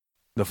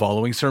The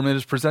following sermon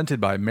is presented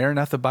by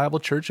Maranatha Bible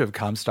Church of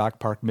Comstock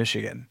Park,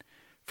 Michigan.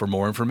 For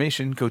more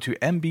information, go to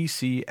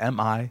mbcmi.org.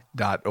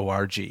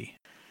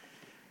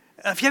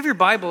 If you have your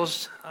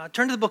Bibles,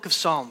 turn to the book of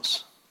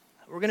Psalms.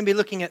 We're going to be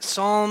looking at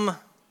Psalm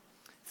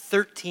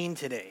 13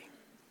 today.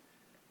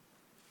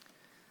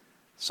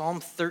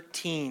 Psalm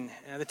 13.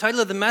 The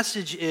title of the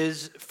message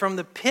is From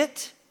the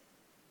Pit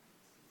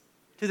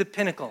to the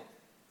Pinnacle.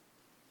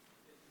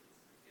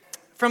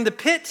 From the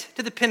Pit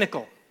to the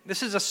Pinnacle.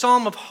 This is a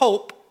psalm of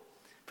hope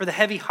for the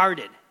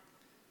heavy-hearted,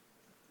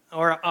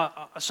 or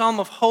a psalm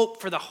of hope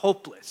for the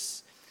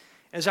hopeless.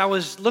 As I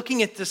was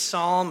looking at this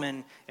psalm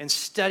and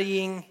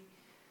studying,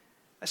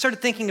 I started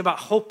thinking about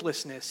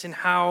hopelessness and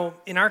how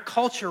in our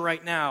culture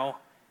right now,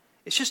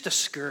 it's just a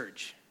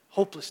scourge.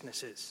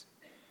 Hopelessness is.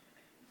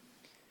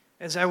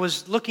 As I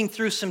was looking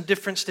through some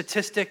different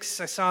statistics,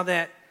 I saw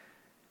that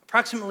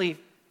approximately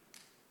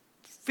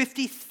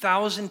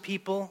 50,000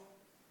 people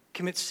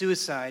commit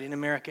suicide in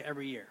America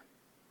every year.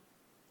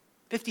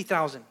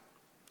 50,000.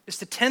 It's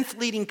the 10th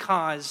leading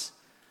cause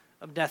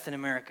of death in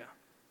America.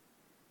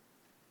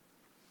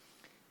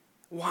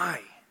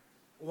 Why?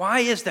 Why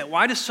is that?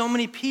 Why do so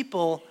many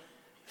people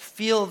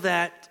feel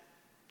that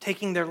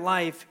taking their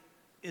life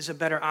is a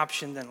better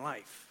option than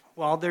life?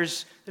 Well,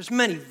 there's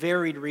many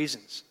varied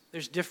reasons.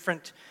 There's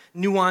different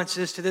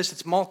nuances to this.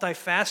 It's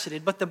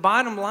multifaceted. But the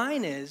bottom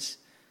line is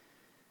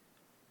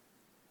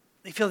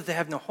they feel that they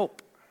have no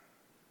hope.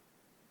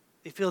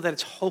 They feel that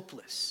it's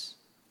hopeless.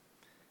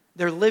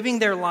 They're living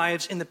their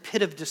lives in the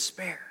pit of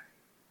despair.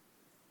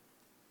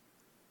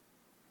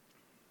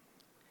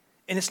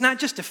 And it's not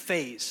just a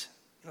phase.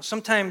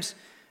 Sometimes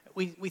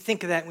we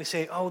think of that and we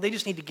say, oh, they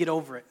just need to get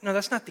over it. No,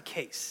 that's not the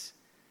case.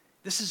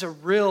 This is a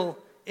real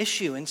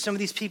issue, and some of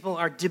these people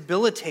are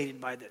debilitated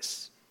by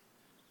this.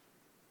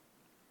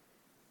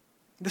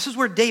 This is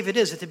where David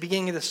is at the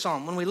beginning of the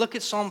psalm. When we look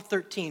at Psalm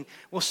 13,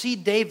 we'll see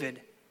David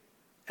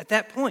at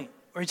that point,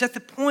 or he's at the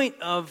point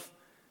of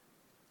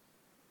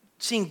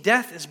seeing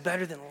death is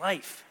better than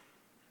life.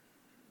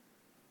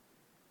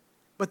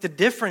 But the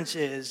difference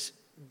is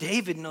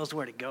David knows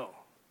where to go.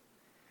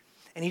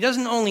 And he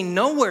doesn't only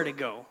know where to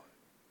go,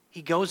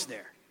 he goes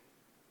there.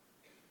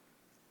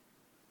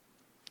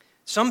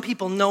 Some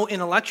people know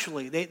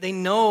intellectually. They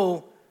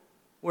know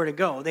where to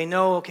go. They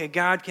know, okay,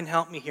 God can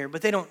help me here,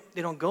 but they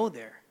don't go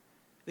there.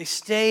 They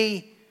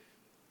stay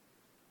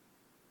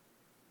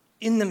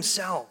in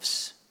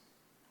themselves.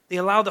 They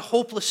allow the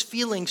hopeless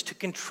feelings to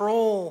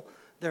control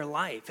their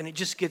life, and it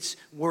just gets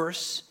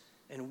worse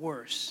and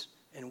worse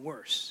and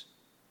worse.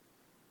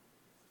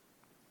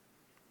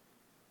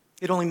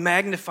 It only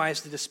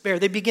magnifies the despair.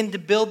 They begin to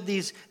build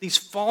these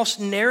false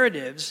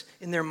narratives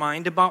in their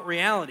mind about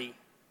reality.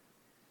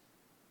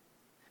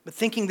 But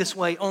thinking this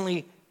way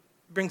only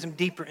brings them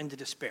deeper into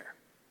despair.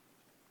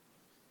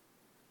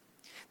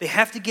 They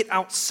have to get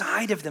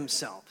outside of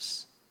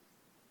themselves.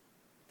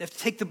 They have to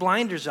take the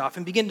blinders off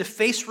and begin to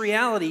face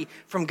reality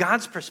from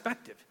God's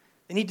perspective.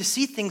 They need to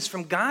see things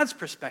from God's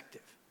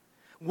perspective.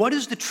 What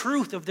is the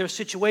truth of their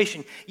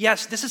situation?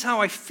 Yes, this is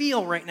how I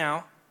feel right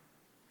now.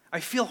 I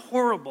feel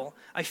horrible.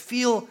 I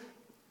feel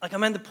like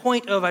I'm at the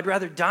point of I'd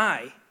rather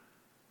die.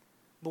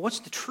 But what's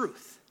the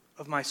truth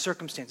of my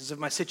circumstances, of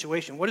my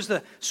situation? What does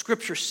the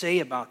Scripture say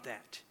about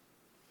that?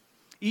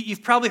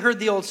 You've probably heard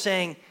the old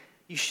saying,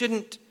 you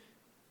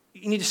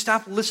need to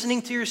stop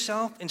listening to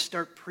yourself and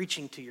start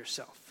preaching to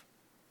yourself.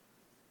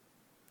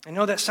 I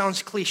know that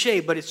sounds cliche,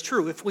 but it's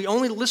true. If we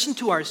only listen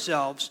to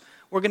ourselves,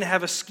 we're going to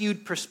have a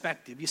skewed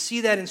perspective. You see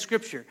that in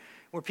Scripture,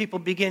 where people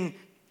begin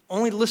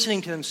only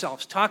listening to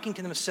themselves, talking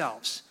to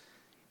themselves.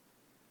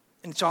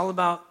 And it's all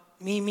about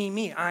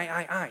me,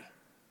 I.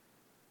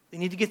 They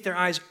need to get their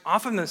eyes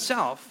off of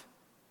themselves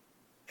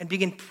and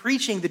begin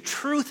preaching the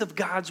truth of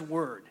God's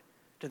word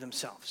to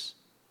themselves,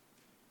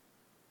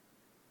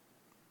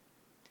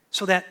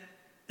 so that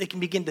they can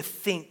begin to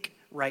think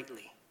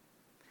rightly.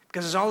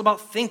 Because it's all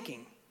about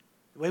thinking.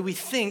 The way we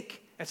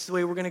think, that's the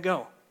way we're going to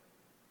go.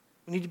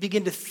 We need to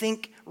begin to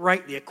think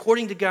rightly,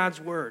 according to God's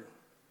word.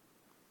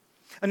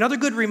 Another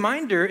good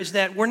reminder is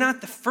that we're not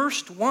the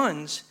first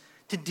ones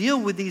to deal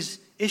with these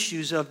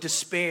issues of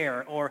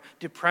despair or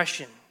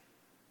depression.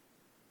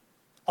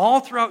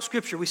 All throughout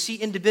Scripture, we see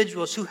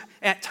individuals who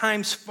at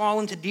times fall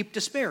into deep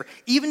despair,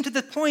 even to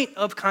the point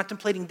of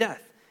contemplating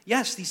death.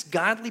 Yes, these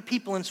godly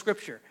people in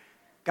Scripture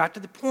got to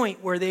the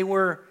point where they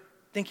were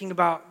thinking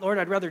about, Lord,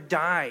 I'd rather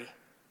die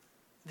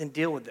than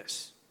deal with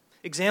this.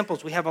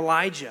 Examples, we have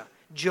Elijah,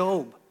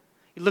 Job.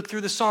 You look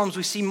through the Psalms,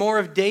 we see more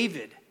of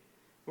David,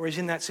 where he's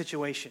in that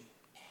situation.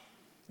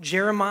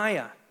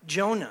 Jeremiah,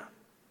 Jonah.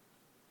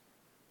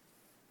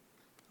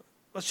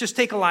 Let's just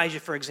take Elijah,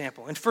 for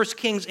example. In 1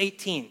 Kings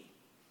 18,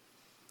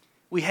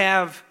 we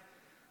have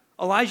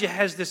Elijah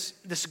has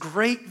this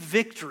great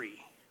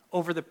victory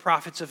over the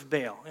prophets of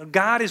Baal.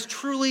 God is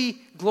truly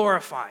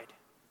glorified.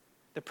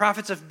 The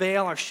prophets of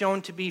Baal are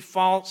shown to be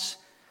false.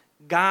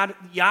 God,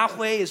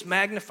 Yahweh, is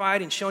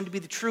magnified and shown to be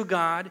the true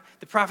God.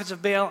 The prophets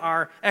of Baal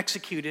are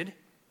executed.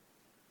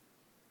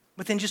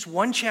 But then just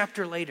one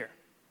chapter later,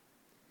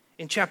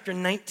 in chapter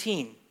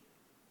 19,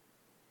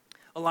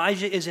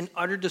 Elijah is in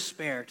utter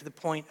despair to the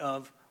point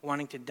of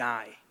wanting to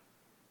die.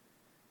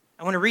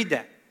 I want to read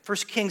that. 1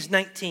 Kings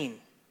 19,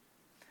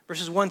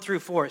 verses 1 through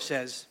 4, it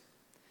says,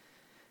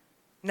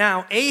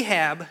 "Now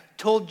Ahab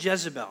told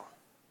Jezebel," well,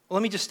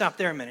 let me just stop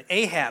there a minute.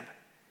 Ahab,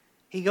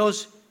 he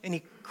goes and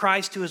he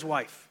cries to his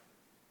wife,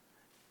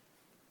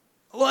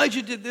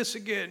 "Elijah did this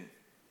again."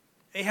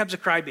 Ahab's a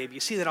crybaby. You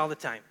see that all the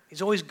time.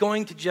 He's always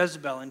going to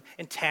Jezebel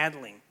and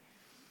tattling.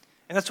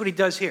 And that's what he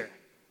does here.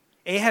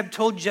 Ahab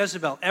told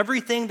Jezebel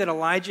everything that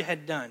Elijah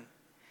had done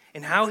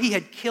and how he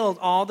had killed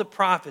all the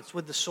prophets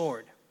with the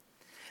sword.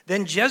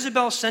 Then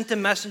Jezebel sent a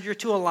messenger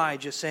to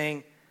Elijah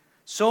saying,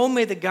 "So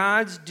may the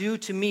gods do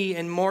to me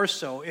and more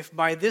so, if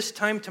by this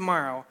time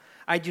tomorrow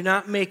I do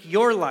not make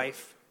your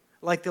life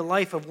like the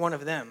life of one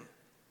of them."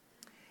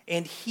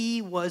 And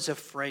he was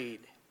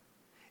afraid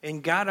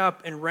and got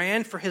up and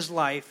ran for his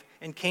life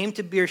and came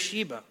to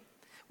Beersheba,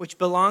 which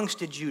belongs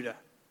to Judah.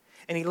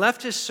 And he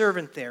left his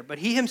servant there, but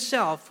he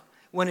himself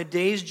went a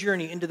day's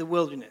journey into the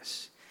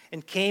wilderness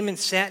and came and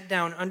sat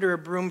down under a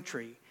broom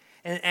tree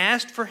and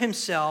asked for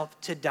himself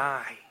to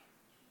die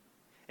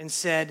and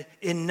said,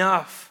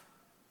 "Enough.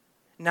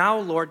 Now,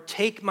 Lord,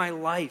 take my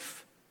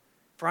life,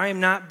 for I am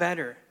not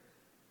better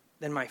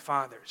than my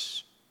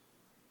fathers."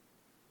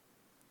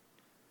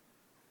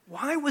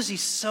 Why was he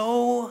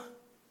so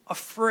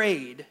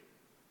afraid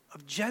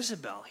of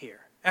Jezebel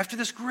here after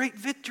this great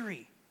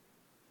victory?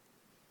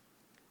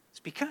 It's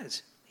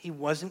because he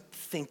wasn't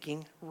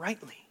thinking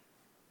rightly.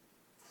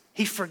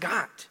 He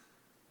forgot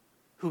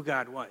who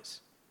God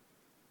was.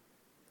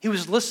 He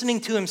was listening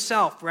to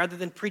himself rather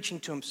than preaching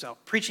to himself,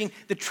 preaching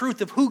the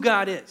truth of who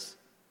God is.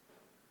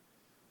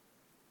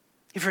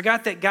 He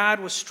forgot that God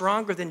was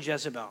stronger than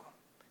Jezebel.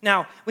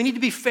 Now, we need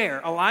to be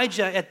fair.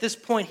 Elijah, at this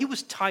point, he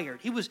was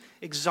tired. He was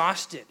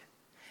exhausted.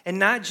 And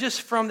not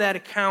just from that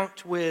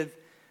account with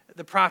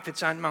the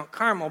prophets on Mount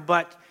Carmel,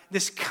 but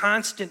this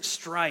constant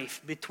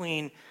strife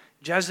between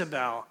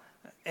Jezebel,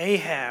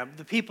 Ahab,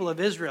 the people of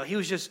Israel. It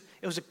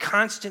was a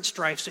constant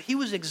strife. So he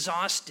was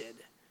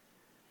exhausted.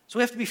 So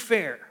we have to be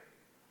fair.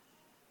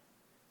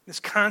 This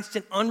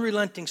constant,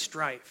 unrelenting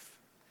strife.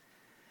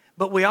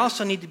 But we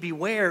also need to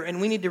beware,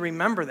 and we need to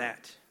remember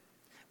that.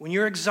 When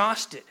you're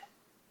exhausted,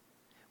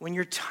 when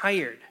you're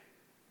tired,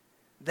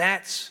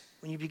 that's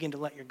when you begin to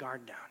let your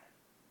guard down.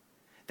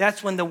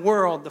 That's when the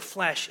world, the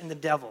flesh, and the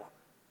devil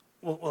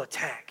will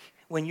attack.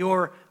 When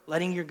you're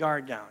letting your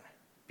guard down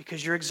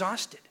because you're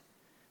exhausted.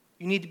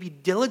 You need to be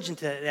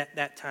diligent at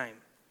that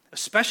time,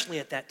 especially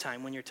at that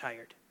time when you're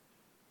tired.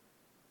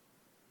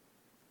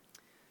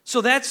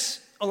 So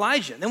that's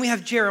Elijah. Then we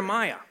have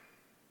Jeremiah.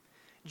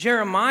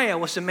 Jeremiah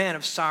was a man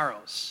of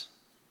sorrows.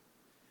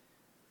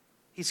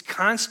 He's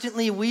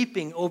constantly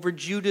weeping over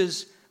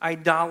Judah's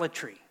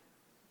idolatry.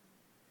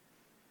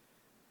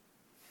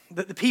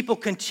 The people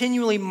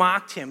continually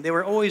mocked him. They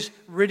were always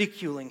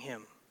ridiculing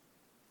him.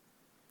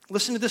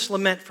 Listen to this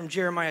lament from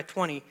Jeremiah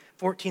 20,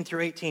 14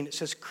 through 18. It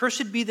says,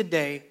 "Cursed be the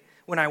day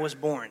when I was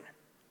born."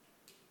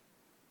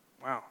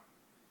 Wow.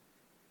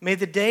 "May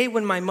the day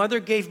when my mother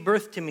gave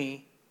birth to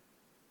me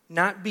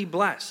not be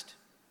blessed.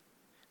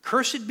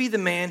 Cursed be the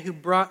man who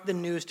brought the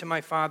news to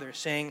my father,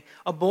 saying,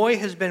 'A boy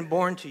has been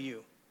born to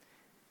you,'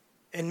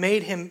 and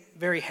made him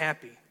very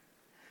happy.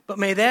 But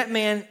may that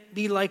man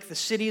be like the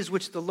cities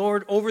which the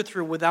Lord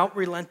overthrew without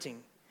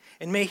relenting.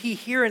 And may he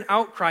hear an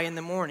outcry in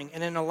the morning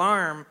and an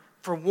alarm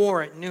for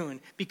war at noon,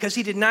 because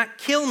he did not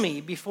kill me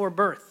before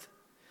birth,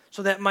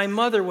 so that my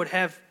mother would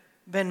have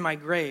been my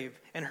grave,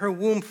 and her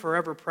womb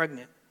forever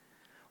pregnant.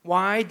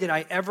 Why did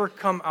I ever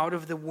come out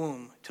of the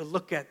womb to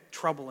look at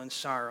trouble and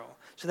sorrow,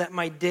 so that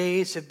my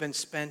days have been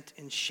spent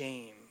in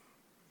shame?"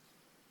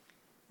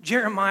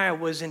 Jeremiah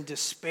was in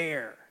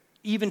despair,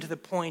 even to the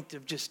point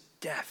of just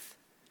death.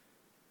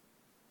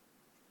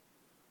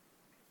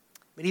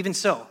 But even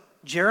so,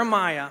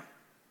 Jeremiah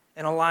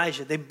and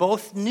Elijah, they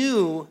both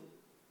knew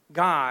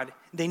God,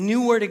 they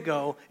knew where to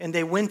go, and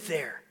they went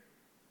there.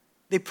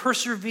 They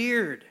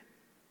persevered.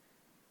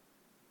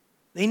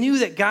 They knew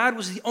that God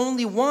was the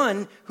only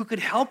one who could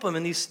help them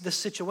in this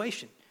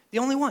situation. The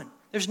only one.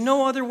 There's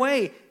no other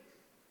way.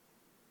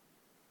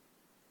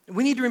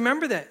 We need to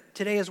remember that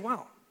today as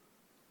well.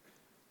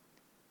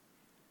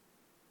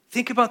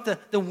 Think about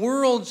the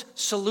world's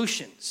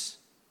solutions.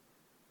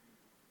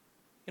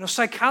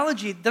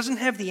 Psychology doesn't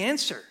have the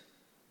answer.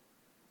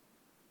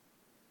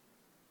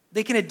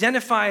 They can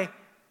identify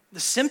the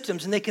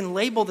symptoms and they can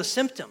label the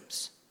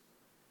symptoms.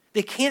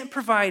 They can't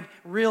provide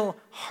real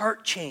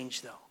heart change,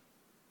 though.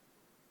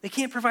 They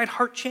can't provide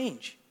heart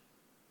change.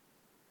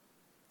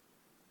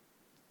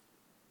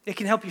 They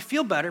can help you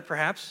feel better,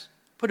 perhaps.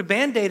 Put a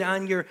Band-Aid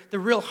on the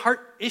real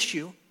heart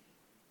issue.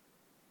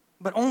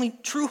 But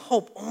true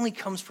hope only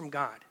comes from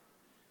God.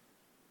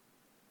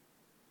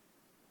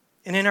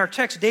 And in our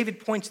text, David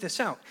points this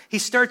out. He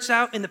starts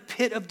out in the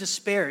pit of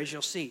despair, as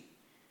you'll see.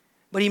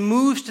 But he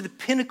moves to the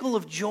pinnacle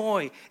of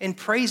joy and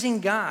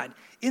praising God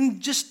in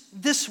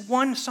just this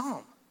one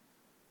psalm.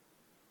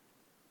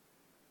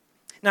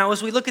 Now,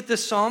 as we look at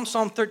this psalm,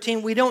 Psalm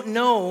 13, we don't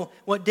know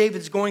what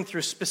David's going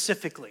through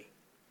specifically.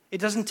 It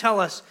doesn't tell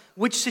us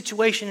which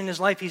situation in his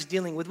life he's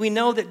dealing with. We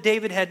know that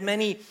David had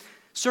many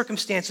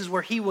circumstances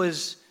where he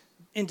was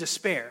in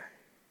despair.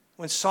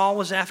 When Saul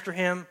was after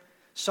him,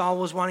 Saul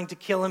was wanting to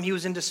kill him, he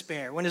was in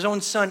despair. When his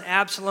own son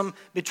Absalom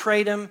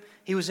betrayed him,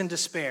 he was in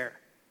despair.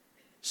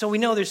 So we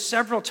know there's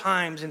several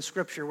times in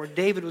Scripture where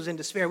David was in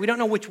despair. We don't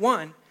know which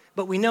one,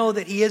 but we know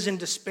that he is in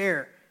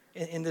despair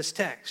in this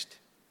text.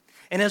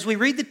 And as we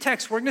read the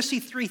text, we're going to see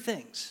three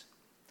things.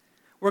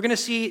 We're going to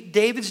see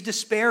David's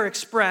despair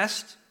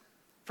expressed,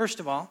 first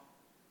of all.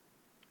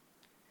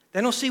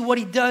 Then we'll see what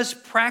he does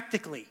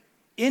practically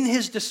in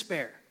his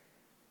despair.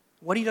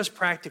 What he does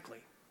practically.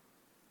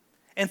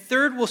 And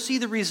third, we'll see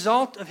the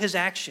result of his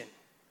action.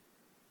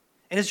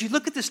 And as you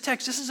look at this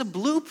text, this is a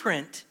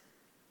blueprint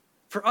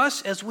for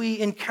us as we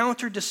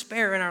encounter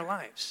despair in our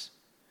lives.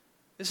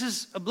 This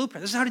is a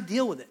blueprint. This is how to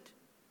deal with it.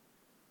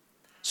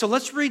 So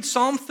let's read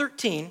Psalm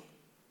 13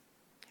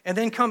 and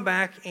then come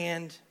back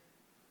and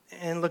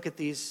look at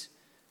these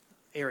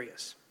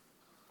areas.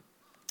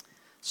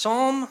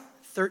 Psalm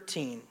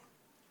 13.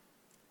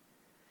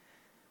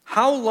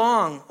 How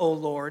long, O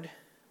Lord,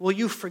 will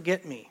you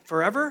forget me?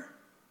 Forever?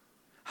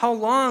 How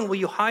long will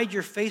you hide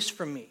your face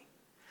from me?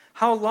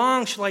 How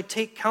long shall I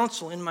take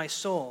counsel in my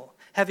soul,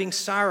 having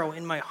sorrow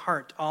in my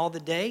heart all the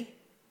day?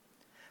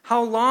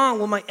 How long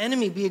will my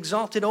enemy be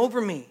exalted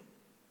over me?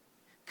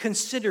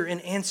 Consider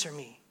and answer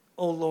me,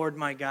 O Lord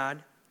my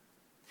God.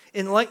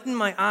 Enlighten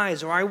my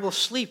eyes, or I will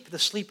sleep the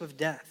sleep of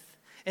death.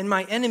 And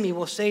my enemy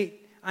will say,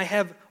 I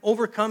have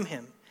overcome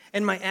him,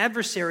 and my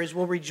adversaries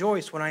will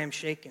rejoice when I am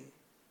shaken.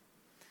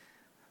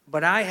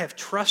 But I have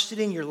trusted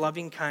in your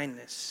loving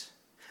kindness.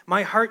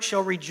 My heart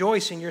shall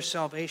rejoice in your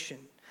salvation.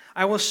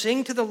 I will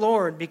sing to the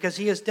Lord because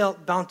he has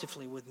dealt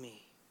bountifully with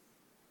me.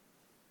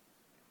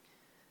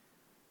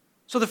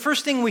 So the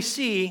first thing we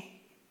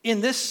see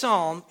in this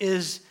psalm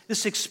is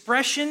this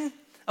expression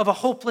of a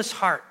hopeless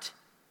heart.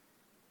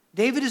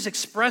 David is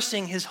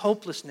expressing his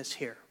hopelessness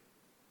here.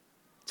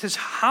 It says,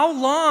 how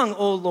long,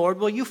 O Lord,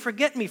 will you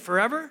forget me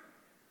forever?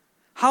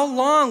 How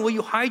long will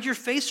you hide your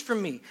face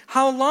from me?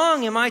 How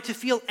long am I to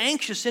feel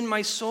anxious in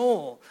my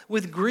soul,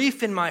 with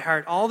grief in my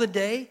heart all the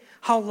day?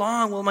 How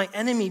long will my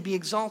enemy be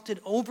exalted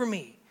over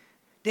me?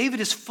 David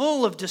is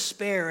full of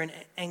despair and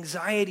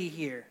anxiety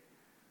here.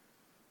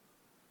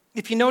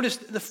 If you notice,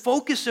 the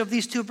focus of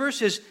these two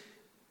verses,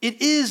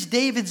 it is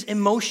David's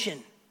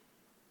emotion.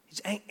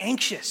 He's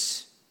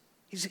anxious.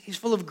 He's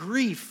full of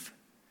grief.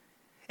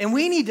 And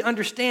we need to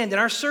understand in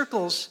our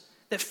circles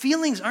that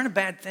feelings aren't a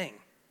bad thing.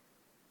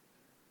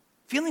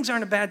 Feelings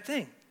aren't a bad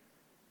thing.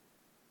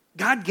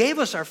 God gave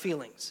us our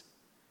feelings.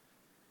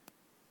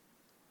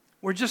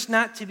 We're just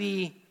not to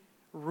be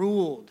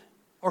ruled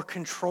or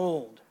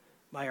controlled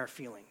by our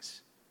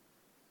feelings.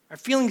 Our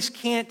feelings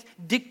can't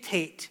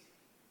dictate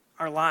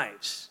our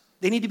lives.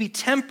 They need to be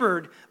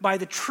tempered by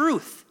the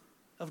truth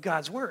of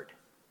God's word.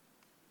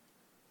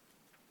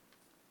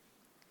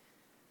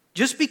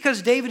 Just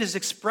because David is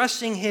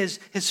expressing his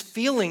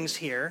feelings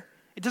here,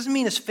 it doesn't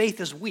mean his faith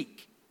is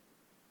weak.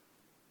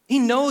 He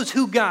knows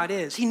who God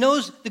is. He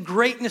knows the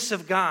greatness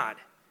of God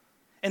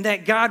and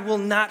that God will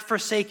not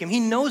forsake him. He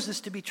knows this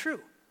to be true.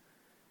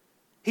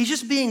 He's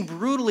just being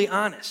brutally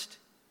honest.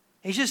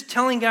 He's just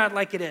telling God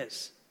like it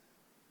is.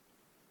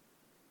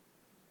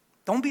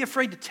 Don't be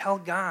afraid to tell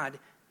God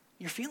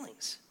your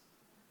feelings.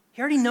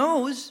 He already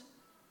knows.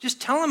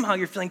 Just tell him how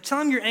you're feeling. Tell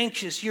him you're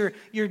anxious, you're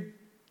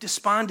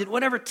despondent,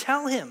 whatever.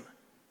 Tell him.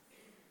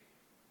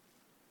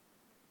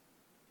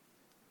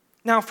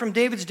 Now, from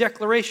David's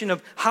declaration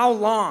of how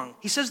long,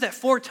 he says that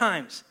 4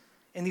 times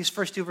in these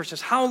first 2 verses.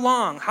 How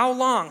long, how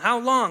long, how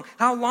long,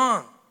 how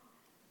long?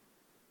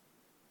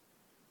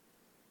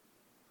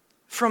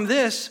 From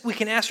this, we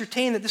can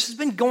ascertain that this has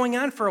been going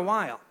on for a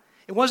while.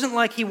 It wasn't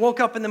like he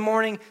woke up in the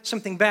morning,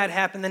 something bad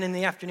happened, then in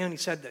the afternoon he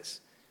said this.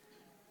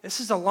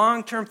 This is a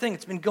long-term thing.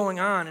 It's been going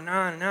on and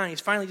on and on.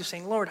 He's finally just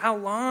saying, Lord, how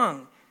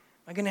long am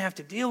I going to have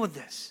to deal with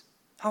this?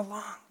 How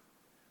long?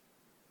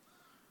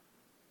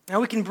 Now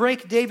we can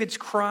break David's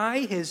cry,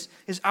 his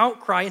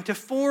outcry, into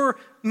 4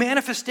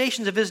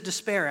 manifestations of his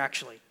despair,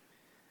 actually.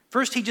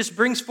 First, he just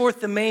brings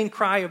forth the main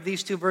cry of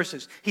these 2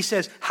 verses. He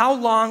says, how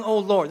long, O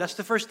Lord? That's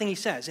the first thing he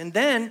says. And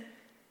then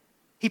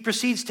he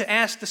proceeds to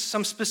ask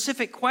some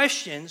specific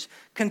questions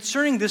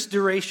concerning this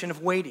duration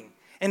of waiting.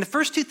 And the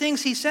first 2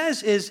 things he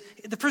says is,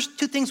 the first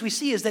 2 things we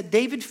see is that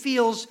David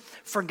feels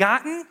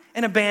forgotten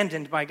and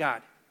abandoned by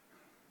God.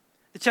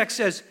 The text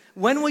says,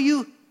 will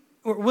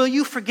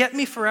you forget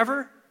me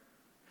forever?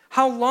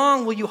 How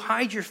long will you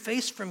hide your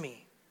face from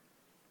me?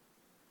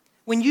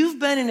 When you've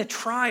been in a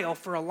trial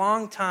for a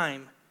long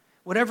time,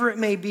 whatever it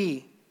may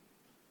be,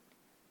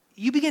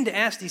 you begin to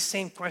ask these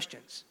same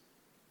questions.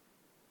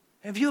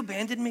 Have you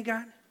abandoned me,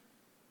 God?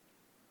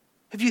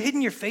 Have you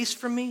hidden your face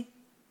from me?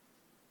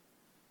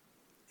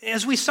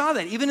 As we saw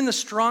that, even in the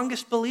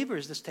strongest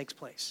believers, this takes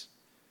place.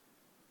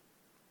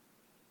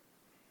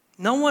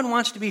 No one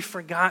wants to be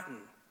forgotten.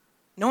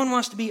 No one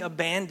wants to be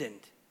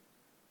abandoned.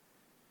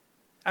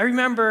 I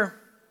remember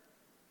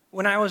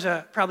when I was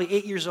probably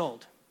 8 years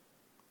old,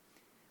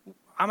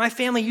 My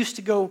family used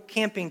to go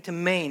camping to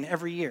Maine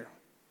every year.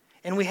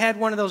 And we had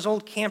one of those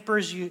old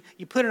campers. You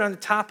put it on the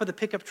top of the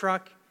pickup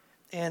truck,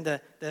 and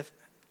the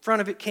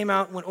front of it came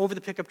out and went over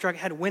the pickup truck. It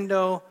had a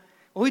window.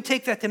 Well, we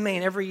take that to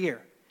Maine every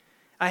year.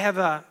 I have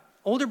an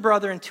older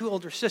brother and 2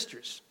 older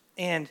sisters.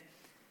 And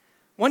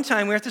one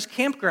time we were at this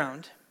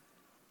campground,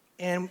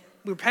 and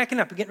we were packing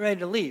up and getting ready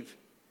to leave.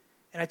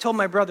 And I told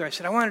my brother, I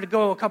said, I wanted to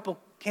go a couple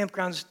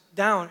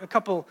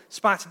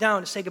spots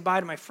down to say goodbye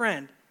to my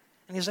friend.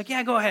 And he's like,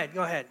 yeah, go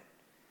ahead.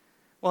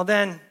 Well,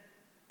 then,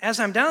 as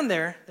I'm down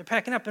there, they're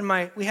packing up,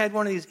 and we had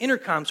one of these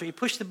intercoms where you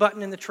push the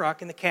button in the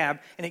truck, in the cab,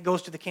 and it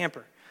goes to the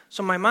camper.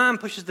 So my mom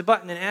pushes the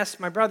button and asks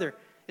my brother,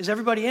 is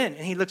everybody in?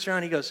 And he looks around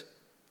and he goes,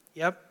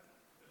 yep.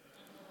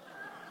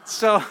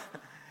 So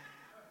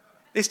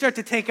they start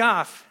to take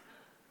off,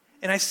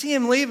 and I see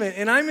him leaving,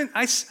 and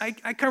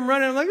I come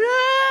running. I'm like,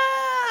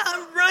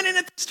 I'm running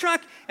at this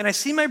truck, and I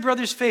see my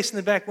brother's face in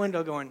the back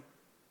window going.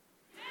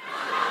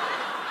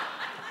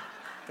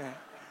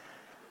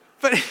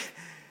 But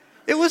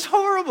it was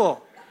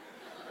horrible.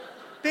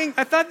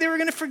 I thought they were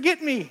going to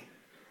forget me.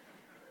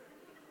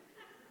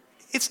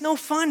 It's no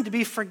fun to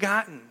be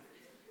forgotten.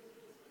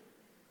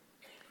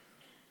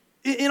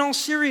 In all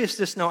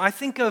seriousness, no, I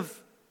think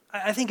of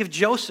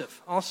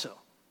Joseph also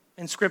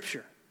in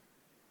Scripture.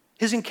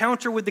 His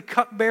encounter with the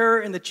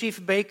cupbearer and the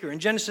chief baker in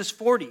Genesis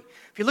 40.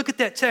 If you look at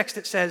that text,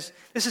 it says,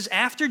 this is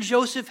after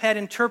Joseph had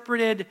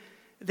interpreted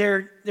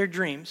their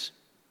dreams.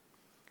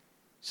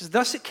 It says,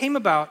 thus it came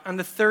about on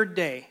the 3rd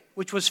day,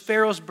 which was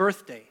Pharaoh's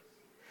birthday,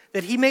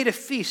 that he made a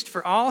feast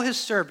for all his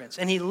servants,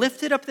 and he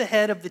lifted up the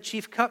head of the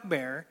chief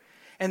cupbearer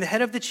and the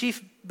head of the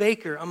chief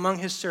baker among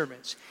his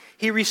servants.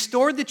 He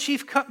restored the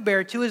chief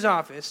cupbearer to his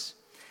office,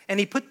 and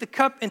he put the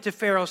cup into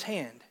Pharaoh's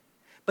hand.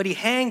 But he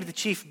hanged the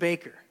chief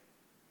baker,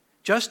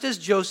 just as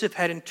Joseph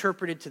had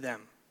interpreted to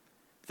them.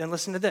 Then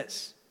listen to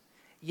this.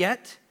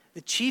 Yet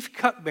the chief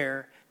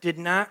cupbearer did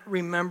not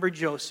remember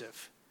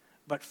Joseph,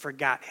 but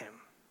forgot him.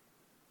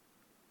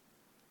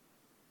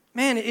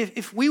 Man,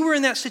 if we were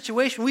in that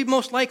situation, we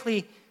most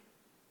likely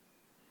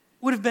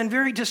would have been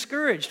very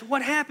discouraged.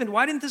 What happened?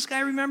 Why didn't this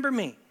guy remember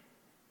me?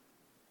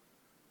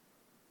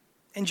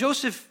 And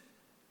Joseph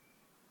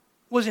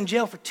was in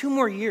jail for 2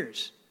 more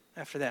years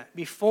after that,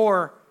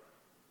 before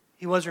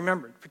he was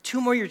remembered. For 2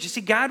 more years. You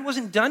see, God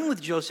wasn't done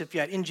with Joseph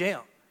yet in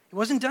jail. He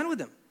wasn't done with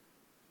him.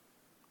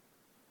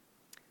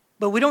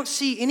 But we don't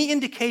see any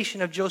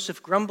indication of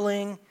Joseph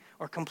grumbling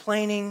or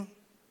complaining.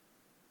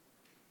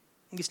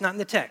 It's not in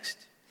the text.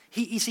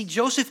 You see,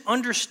 Joseph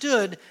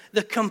understood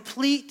the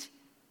complete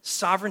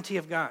sovereignty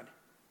of God.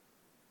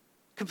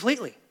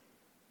 Completely.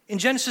 In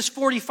Genesis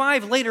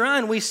 45, later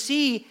on, we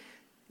see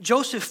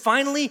Joseph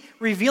finally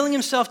revealing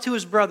himself to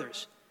his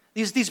brothers.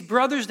 These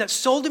brothers that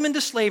sold him into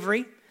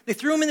slavery. They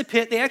threw him in the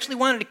pit. They actually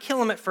wanted to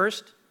kill him at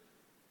first.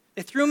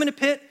 They threw him in a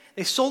pit.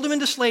 They sold him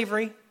into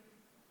slavery.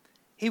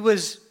 He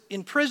was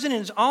in prison,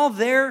 and it's all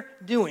their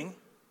doing.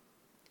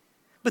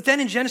 But then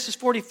in Genesis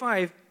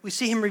 45, we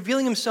see him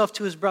revealing himself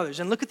to his brothers.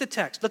 And look at the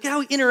text. Look at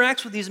how he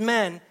interacts with these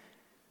men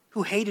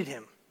who hated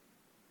him.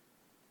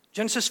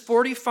 Genesis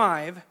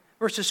 45,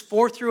 verses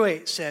 4 through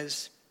 8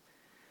 says,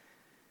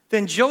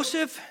 then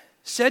Joseph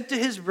said to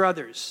his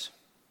brothers,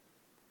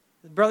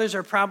 the brothers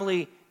are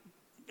probably,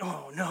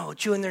 oh no,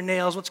 chewing their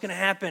nails, what's going to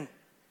happen?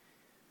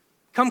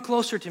 Come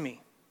closer to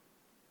me.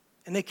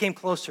 And they came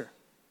closer.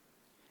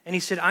 And he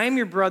said, I am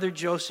your brother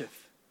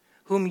Joseph,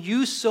 whom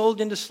you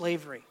sold into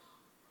slavery.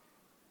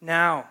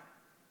 Now,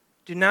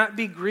 do not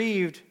be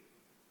grieved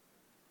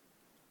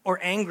or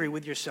angry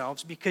with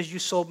yourselves because you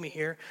sold me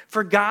here.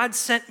 For God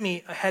sent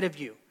me ahead of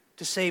you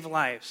to save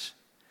lives.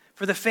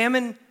 For the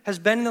famine has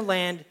been in the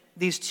land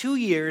these 2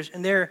 years,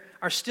 and there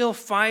are still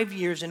 5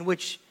 years in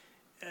which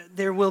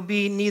there will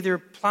be neither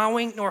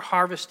plowing nor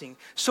harvesting.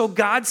 So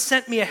God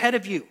sent me ahead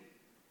of you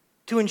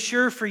to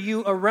ensure for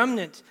you a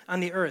remnant on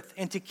the earth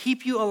and to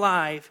keep you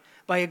alive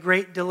by a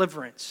great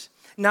deliverance.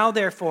 Now,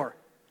 therefore,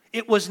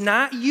 it was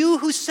not you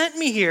who sent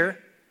me here,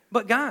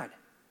 but God.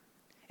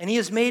 And he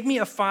has made me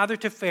a father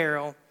to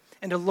Pharaoh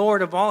and a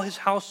lord of all his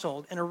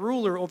household and a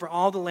ruler over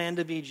all the land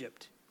of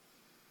Egypt.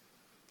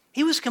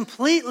 He was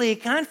completely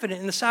confident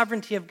in the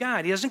sovereignty of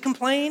God. He doesn't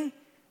complain,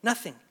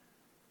 nothing.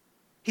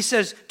 He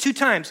says 2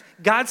 times,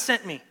 God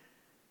sent me.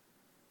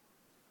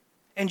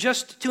 And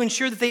just to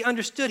ensure that they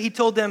understood, he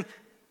told them,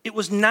 it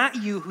was not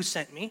you who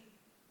sent me,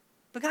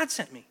 but God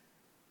sent me.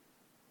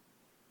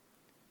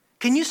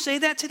 Can you say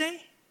that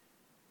today?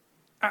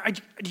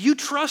 Do you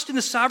trust in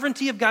the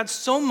sovereignty of God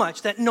so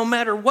much that no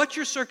matter what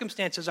your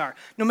circumstances are,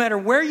 no matter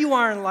where you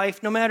are in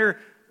life, no matter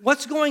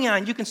what's going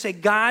on, you can say,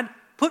 God,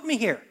 put me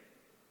here.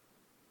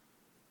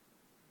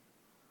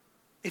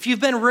 If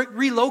you've been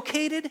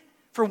relocated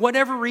for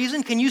whatever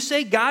reason, can you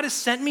say, God has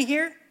sent me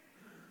here?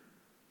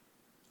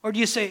 Or do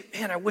you say,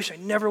 man, I wish I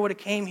never would have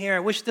came here. I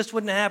wish this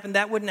wouldn't have happened,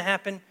 that wouldn't have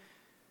happened.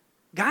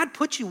 God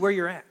put you where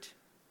you're at.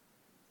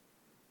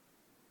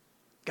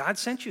 God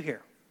sent you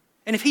here.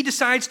 And if he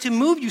decides to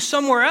move you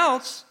somewhere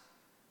else,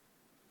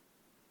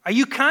 are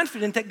you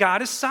confident that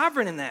God is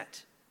sovereign in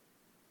that?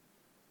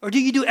 Or do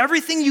you do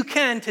everything you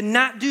can to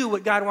not do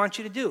what God wants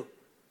you to do?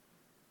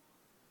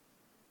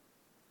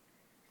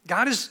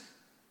 God has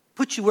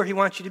put you where he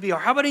wants you to be. Or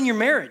how about in your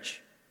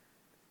marriage?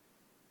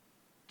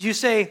 Do you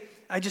say,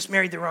 I just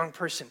married the wrong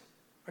person?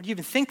 Or do you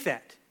even think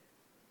that?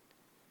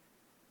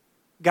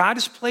 God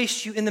has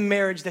placed you in the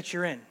marriage that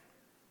you're in.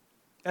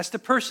 That's the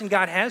person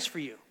God has for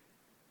you.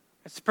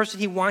 That's the person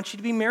he wants you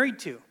to be married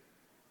to.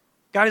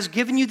 God has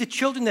given you the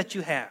children that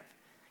you have.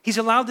 He's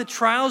allowed the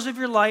trials of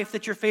your life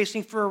that you're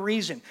facing for a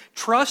reason.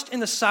 Trust in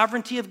the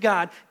sovereignty of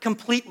God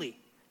completely,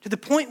 to the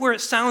point where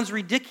it sounds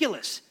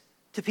ridiculous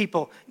to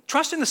people.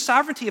 Trust in the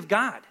sovereignty of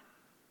God,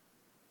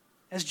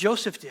 as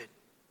Joseph did.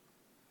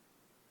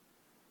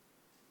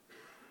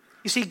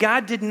 You see,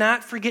 God did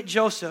not forget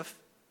Joseph.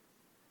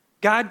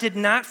 God did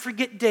not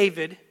forget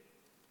David.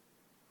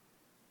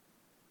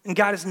 And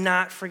God has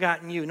not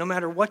forgotten you, no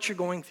matter what you're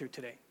going through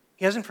today.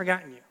 He hasn't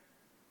forgotten you.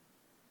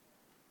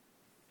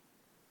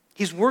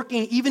 He's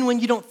working even when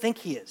you don't think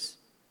he is.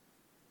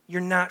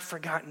 You're not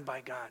forgotten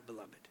by God,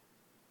 beloved.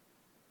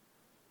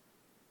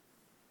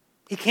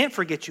 He can't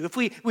forget you. If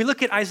we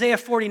look at Isaiah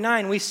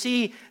 49, we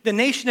see the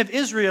nation of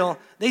Israel,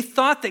 they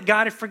thought that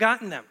God had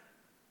forgotten them.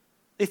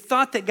 They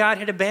thought that God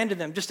had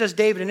abandoned them, just as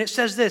David. And it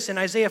says this in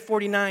Isaiah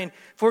 49,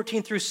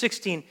 14 through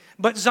 16.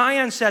 But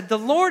Zion said, the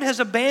Lord has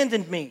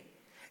abandoned me,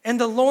 and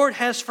the Lord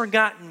has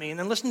forgotten me. And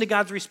then listen to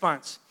God's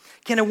response.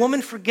 Can a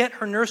woman forget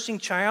her nursing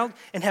child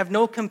and have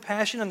no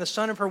compassion on the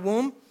son of her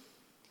womb?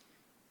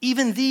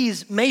 Even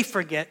these may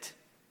forget,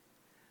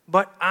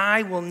 but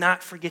I will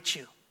not forget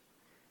you.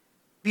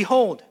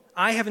 Behold,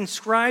 I have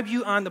inscribed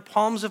you on the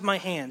palms of my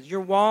hands. Your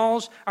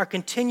walls are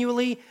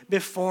continually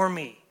before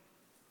me.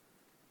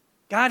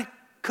 God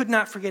could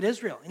not forget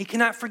Israel, and he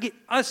cannot forget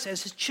us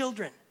as his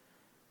children.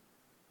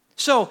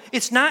 So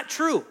it's not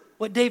true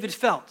what David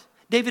felt.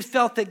 David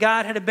felt that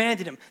God had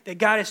abandoned him, that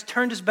God has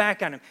turned his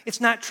back on him.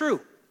 It's not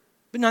true,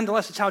 but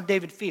nonetheless, it's how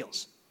David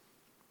feels.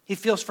 He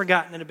feels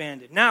forgotten and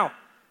abandoned. Now,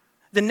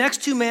 the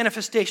next two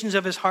manifestations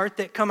of his heart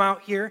that come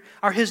out here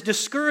are his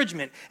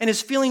discouragement and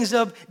his feelings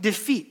of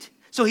defeat.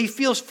 So he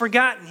feels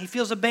forgotten, he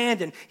feels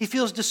abandoned, he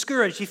feels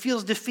discouraged, he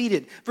feels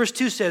defeated. Verse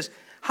 2 says,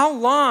 how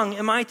long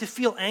am I to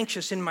feel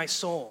anxious in my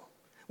soul,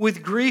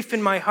 with grief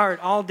in my heart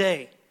all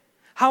day?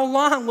 How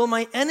long will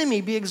my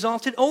enemy be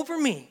exalted over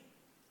me?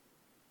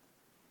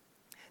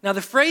 Now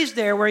the phrase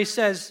there where he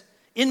says,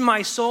 in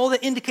my soul,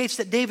 that indicates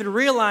that David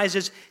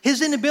realizes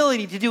his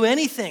inability to do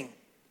anything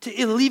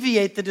to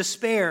alleviate the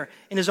despair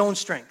in his own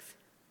strength.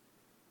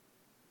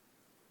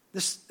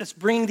 That's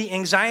bringing the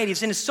anxiety.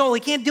 It's in his soul. He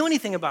can't do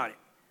anything about it.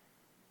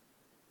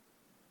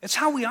 That's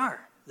how we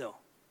are, though.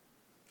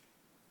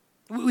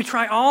 We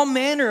try all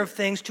manner of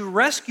things to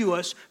rescue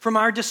us from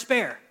our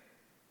despair.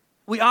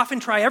 We often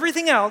try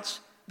everything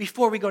else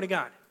before we go to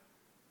God.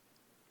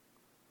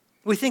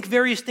 We think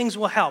various things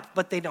will help,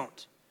 but they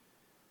don't.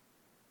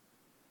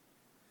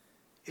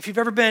 If you've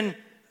ever been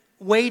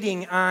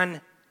waiting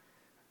on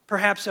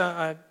perhaps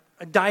a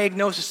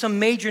diagnosis, some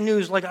major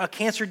news like a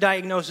cancer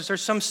diagnosis or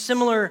some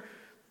similar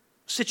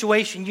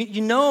situation, you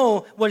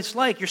know what it's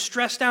like. You're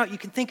stressed out. You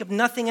can think of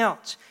nothing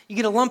else. You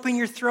get a lump in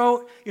your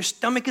throat. Your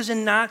stomach is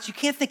in knots. You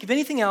can't think of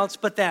anything else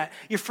but that.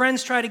 Your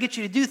friends try to get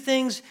you to do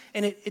things,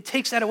 and it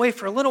takes that away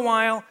for a little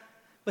while.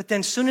 But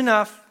then soon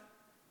enough,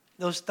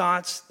 those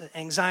thoughts, the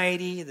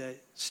anxiety, the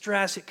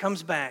stress, it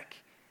comes back,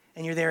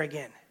 and you're there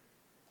again.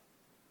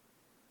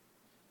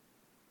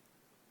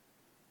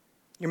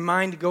 Your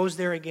mind goes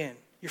there again.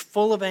 You're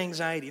full of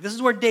anxiety. This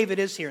is where David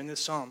is here in this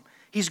psalm.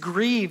 He's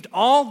grieved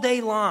all day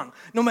long,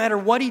 no matter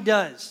what he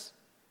does.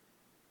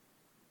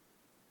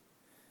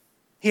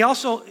 He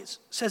also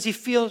says he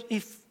feels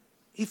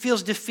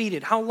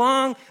defeated. How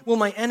long will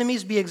my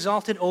enemies be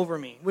exalted over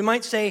me? We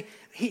might say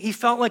he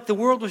felt like the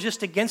world was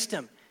just against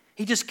him.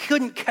 He just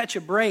couldn't catch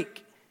a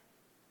break.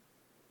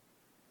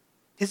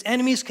 His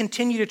enemies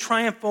continue to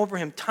triumph over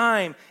him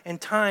time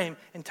and time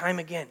and time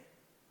again.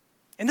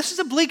 And this is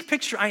a bleak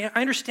picture. I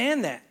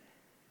understand that.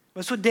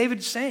 That's what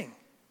David's saying.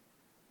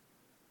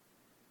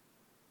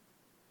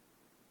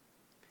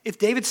 If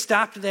David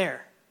stopped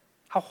there,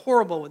 how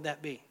horrible would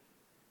that be?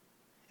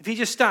 If he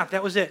just stopped,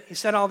 that was it. He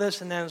said all this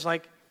and then it was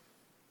like,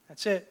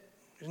 that's it.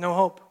 There's no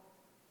hope.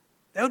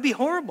 That would be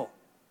horrible.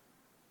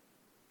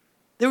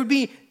 There would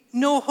be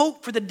no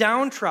hope for the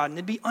downtrodden.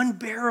 It'd be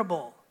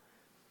unbearable.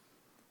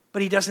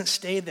 But he doesn't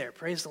stay there.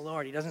 Praise the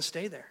Lord. He doesn't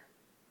stay there.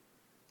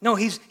 No,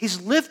 he's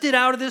lifted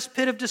out of this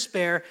pit of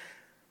despair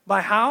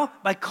by how?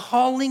 By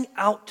calling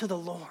out to the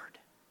Lord.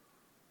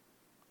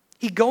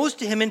 He goes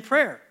to him in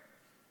prayer.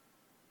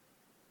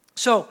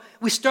 So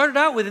we started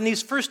out with, in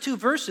these first two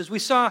verses, we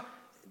saw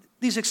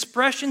these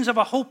expressions of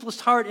a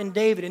hopeless heart in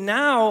David. And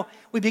now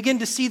we begin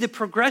to see the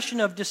progression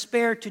of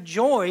despair to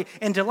joy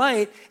and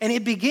delight. And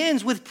it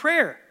begins with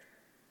prayer.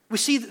 We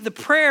see the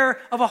prayer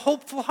of a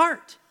hopeful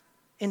heart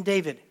in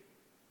David.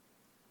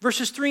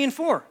 Verses 3 and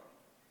 4.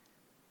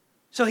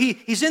 So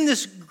he's in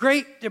this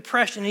great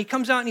depression. And he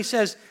comes out and he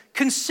says,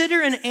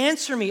 consider and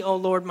answer me, O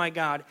Lord my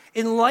God.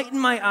 Enlighten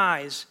my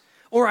eyes,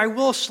 or I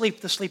will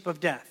sleep the sleep of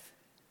death.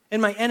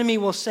 and my enemy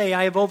will say,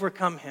 I have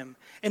overcome him,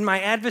 and my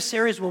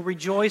adversaries will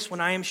rejoice when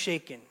I am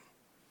shaken.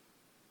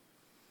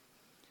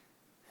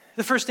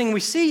 The first thing we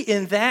see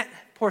in that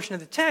portion of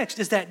the text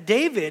is that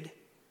David,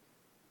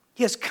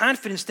 he has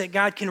confidence that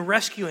God can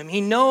rescue him. He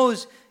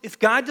knows if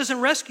God doesn't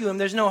rescue him,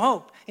 there's no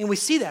hope. And we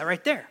see that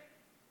right there.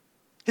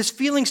 His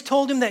feelings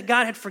told him that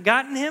God had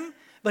forgotten him,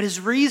 but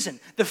his reason,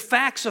 the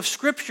facts of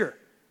Scripture,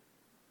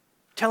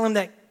 tell him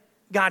that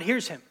God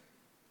hears him.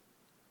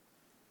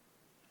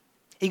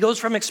 He goes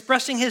from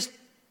expressing his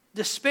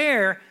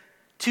despair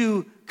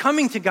to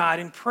coming to God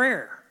in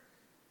prayer.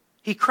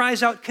 He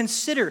cries out,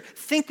 consider,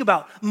 think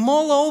about,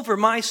 mull over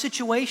my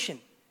situation.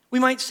 We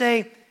might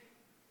say,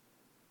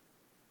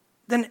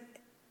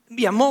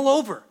 mull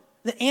over.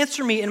 Then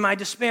answer me in my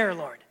despair,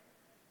 Lord.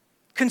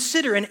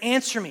 Consider and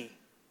answer me.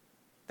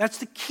 That's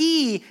the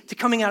key to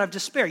coming out of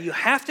despair. You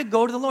have to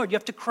go to the Lord. You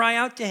have to cry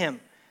out to him.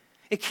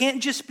 It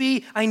can't just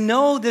be, I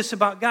know this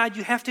about God.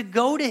 You have to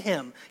go to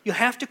him. You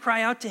have to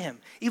cry out to him.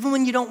 Even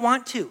when you don't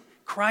want to,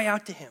 cry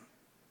out to him.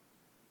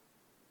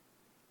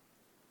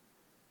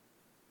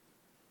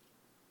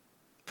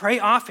 Pray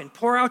often.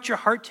 Pour out your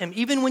heart to him,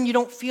 even when you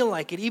don't feel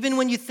like it, even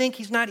when you think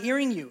he's not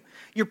hearing you.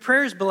 Your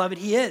prayers, beloved,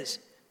 he is.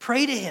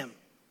 Pray to him.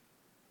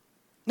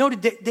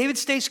 Note, David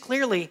states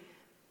clearly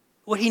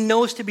what he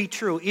knows to be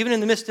true, even in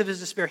the midst of his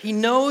despair. He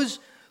knows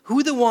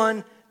who the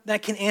one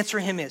that can answer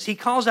him is. He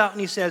calls out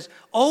and he says,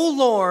 O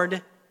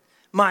Lord,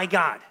 my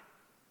God.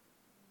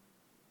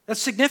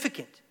 That's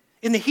significant.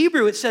 In the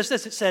Hebrew, it says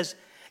this. It says,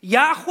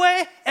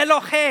 Yahweh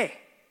Elohei.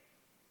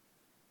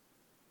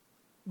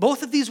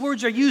 Both of these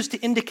words are used to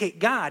indicate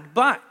God,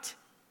 but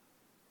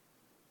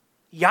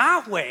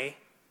Yahweh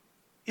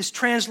is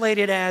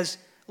translated as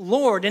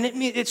Lord, and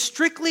it's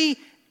strictly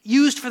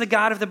used for the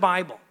God of the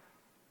Bible.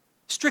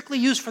 Strictly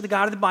used for the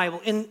God of the Bible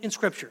in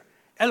Scripture.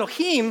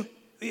 Elohim,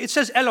 it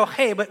says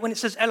Elohei, but when it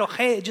says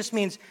Elohei, it just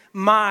means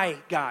my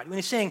God. When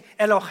he's saying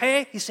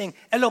Elohei, he's saying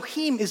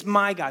Elohim is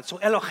my God. So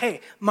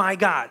Elohei, my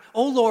God.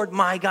 O Lord,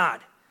 my God.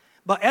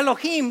 But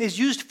Elohim is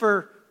used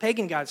for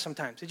pagan gods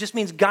sometimes. It just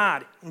means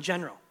God in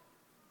general.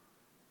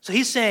 So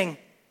he's saying,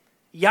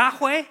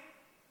 Yahweh,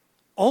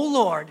 O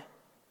Lord,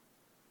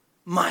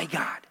 my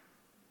God.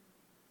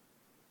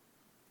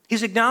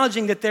 He's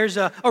acknowledging that there's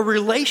a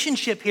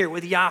relationship here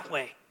with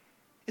Yahweh.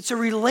 It's a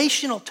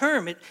relational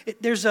term.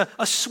 There's a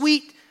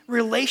sweet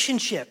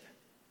relationship.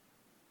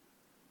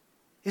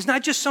 He's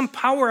not just some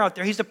power out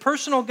there. He's a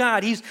personal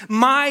God. He's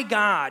my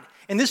God.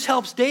 And this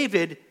helps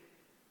David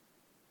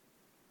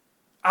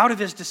out of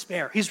his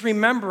despair. He's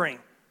remembering,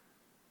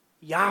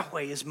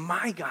 Yahweh is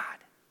my God.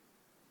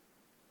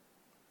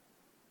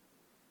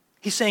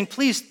 He's saying,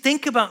 please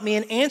think about me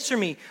and answer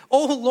me.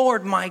 Oh,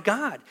 Lord, my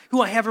God,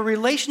 who I have a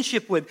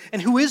relationship with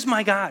and who is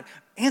my God.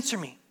 Answer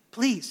me,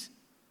 please.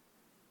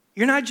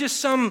 You're not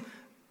just some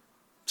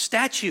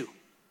statue.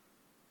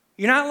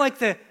 You're not like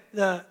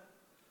the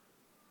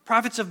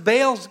prophets of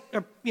Baal's,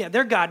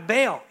 their God,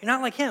 Baal. You're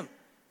not like him.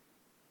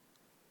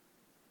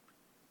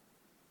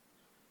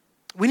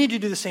 We need to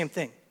do the same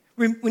thing.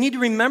 We need to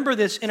remember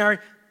this in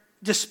our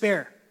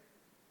despair.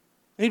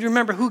 We need to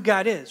remember who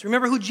God is.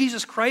 Remember who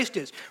Jesus Christ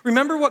is.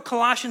 Remember what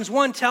Colossians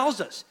 1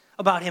 tells us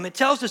about him. It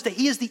tells us that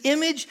he is the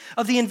image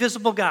of the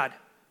invisible God,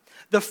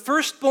 the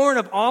firstborn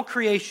of all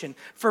creation.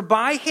 For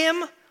by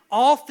him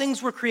all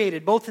things were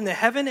created, both in the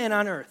heaven and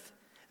on earth,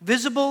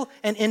 visible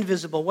and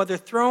invisible, whether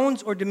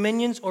thrones or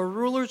dominions or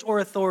rulers or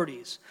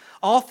authorities.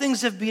 All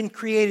things have been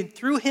created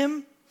through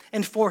him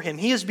and for him.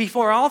 He is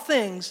before all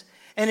things,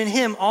 and in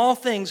him all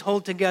things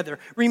hold together.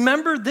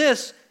 Remember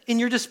this in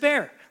your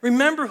despair.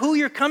 Remember who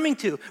you're coming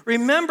to.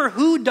 Remember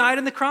who died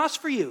on the cross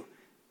for you.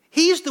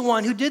 He's the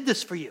one who did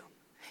this for you.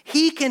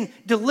 He can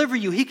deliver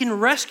you. He can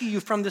rescue you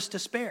from this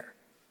despair.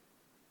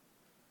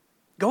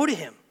 Go to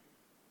him.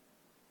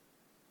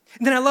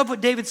 And then I love what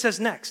David says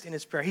next in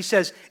his prayer. He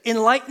says,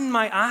 enlighten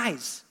my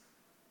eyes.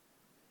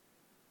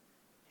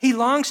 He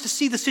longs to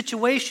see the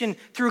situation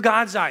through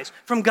God's eyes,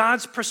 from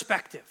God's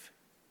perspective.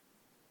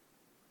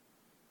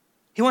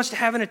 He wants to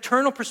have an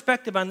eternal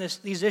perspective on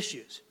these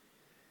issues.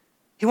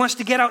 He wants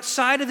to get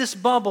outside of this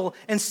bubble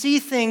and see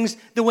things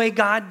the way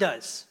God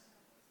does.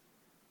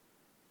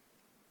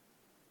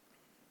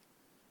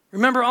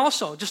 Remember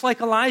also, just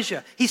like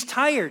Elijah, he's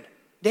tired.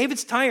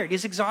 David's tired.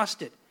 He's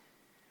exhausted.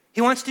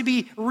 He wants to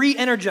be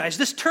re-energized.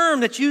 This term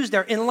that's used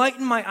there,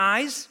 enlighten my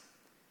eyes,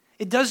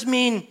 it does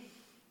mean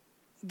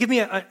give me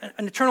an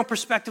eternal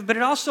perspective, but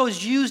it also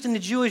is used in the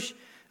Jewish,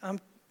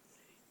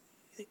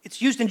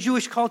 it's used in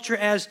Jewish culture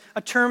as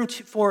a term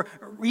for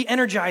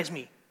re-energize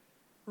me,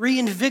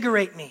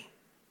 reinvigorate me.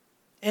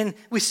 And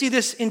we see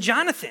this in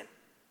Jonathan.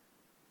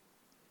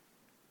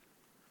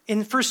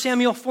 In 1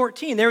 Samuel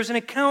 14, there was an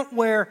account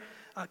where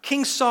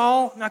King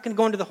Saul, I'm not going to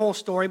go into the whole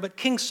story, but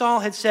King Saul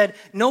had said,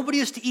 nobody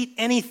is to eat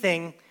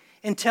anything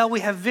until we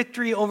have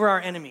victory over our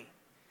enemy.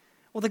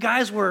 Well, the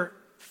guys were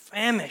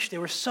famished. They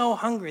were so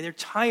hungry. They're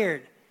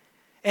tired.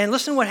 And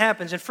listen to what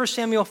happens in 1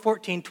 Samuel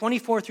 14,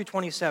 24 through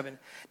 27.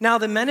 Now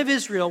the men of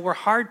Israel were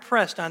hard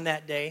pressed on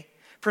that day,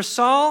 For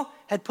Saul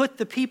had put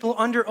the people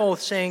under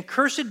oath, saying,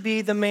 "Cursed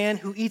be the man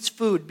who eats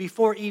food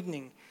before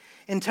evening,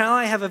 until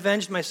I have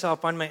avenged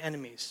myself on my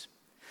enemies."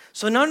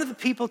 So none of the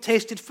people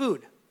tasted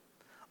food.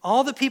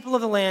 All the people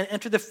of the land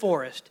entered the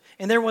forest,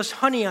 and there was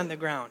honey on the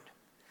ground.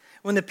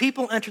 When the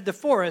people entered the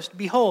forest,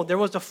 behold, there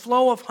was a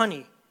flow of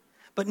honey.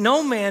 But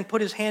no man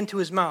put his hand to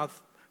his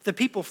mouth. The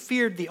people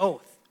feared the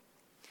oath.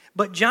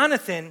 But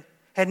Jonathan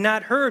had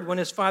not heard when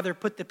his father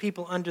put the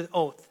people under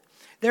oath.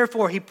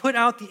 Therefore he put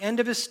out the end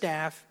of his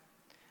staff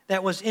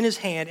that was in his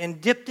hand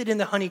and dipped it in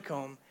the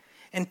honeycomb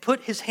and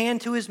put his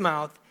hand to his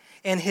mouth,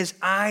 and his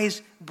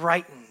eyes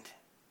brightened.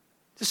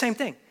 It's the same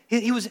thing.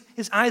 He was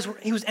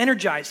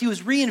energized. He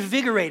was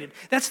reinvigorated.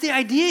 That's the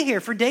idea here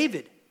for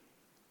David.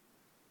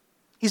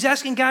 He's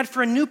asking God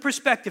for a new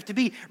perspective, to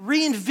be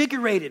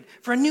reinvigorated,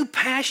 for a new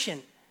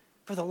passion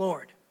for the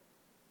Lord.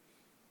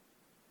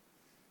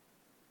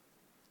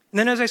 And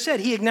then, as I said,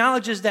 he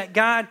acknowledges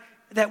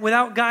that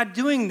without God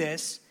doing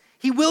this,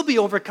 he will be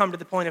overcome to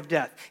the point of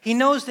death. He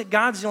knows that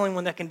God's the only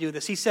one that can do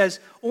this. He says,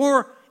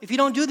 "Or if you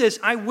don't do this,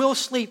 I will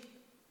sleep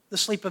the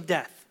sleep of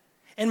death.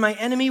 And my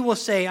enemy will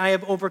say, I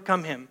have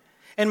overcome him.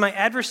 And my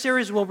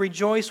adversaries will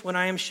rejoice when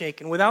I am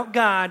shaken." Without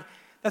God,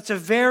 that's a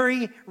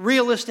very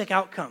realistic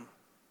outcome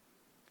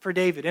for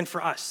David and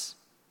for us.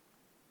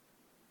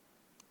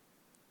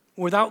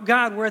 Without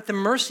God, we're at the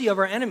mercy of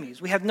our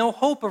enemies. We have no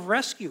hope of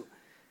rescue.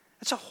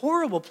 That's a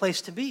horrible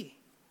place to be.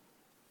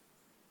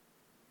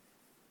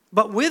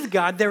 But with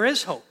God, there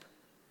is hope.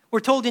 We're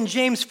told in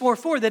James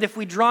 4:4 that if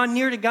we draw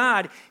near to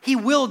God, he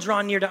will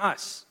draw near to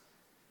us.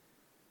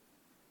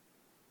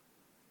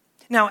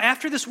 Now,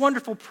 after this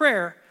wonderful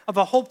prayer of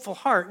a hopeful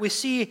heart, we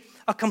see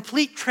a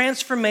complete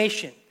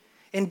transformation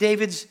in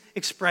David's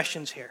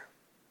expressions here.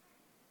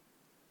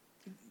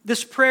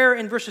 This prayer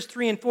in verses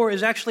 3 and 4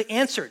 is actually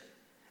answered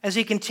as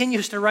he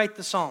continues to write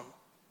the psalm.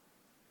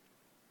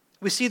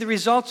 We see the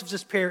results of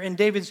this prayer in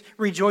David's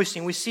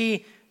rejoicing. We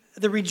see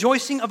the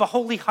rejoicing of a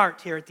holy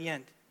heart here at the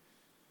end.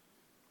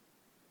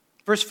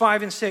 Verse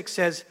 5 and 6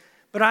 says,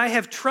 "But I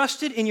have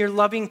trusted in your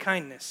loving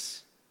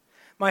kindness.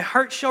 My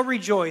heart shall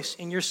rejoice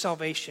in your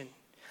salvation.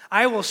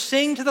 I will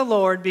sing to the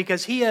Lord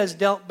because he has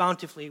dealt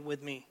bountifully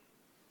with me."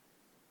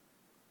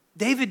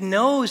 David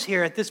knows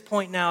here at this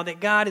point now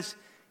that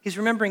he's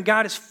remembering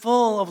God is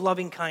full of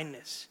loving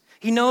kindness.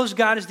 He knows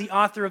God is the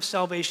author of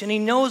salvation. He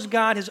knows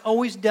God has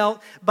always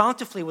dealt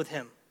bountifully with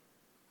him.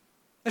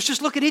 Let's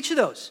just look at each of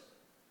those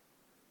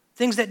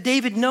things that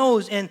David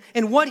knows and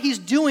what he's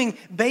doing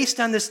based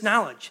on this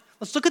knowledge.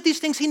 Let's look at these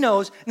things he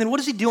knows, and then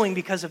what is he doing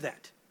because of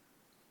that?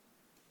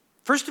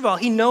 First of all,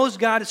 he knows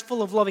God is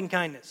full of loving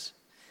kindness.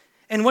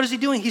 And what is he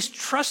doing? He's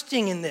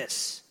trusting in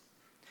this.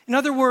 In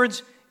other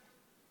words,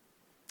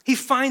 he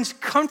finds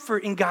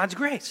comfort in God's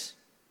grace.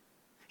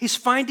 He's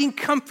finding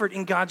comfort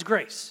in God's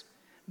grace.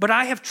 But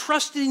I have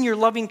trusted in your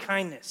loving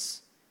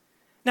kindness.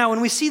 Now,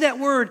 when we see that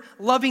word,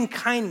 loving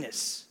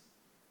kindness,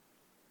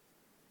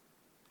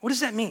 what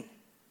does that mean?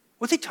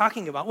 What's he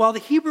talking about? Well, the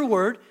Hebrew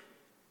word,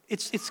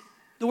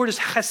 the word is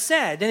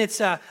chesed, and it's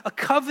a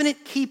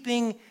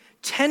covenant-keeping,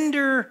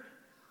 tender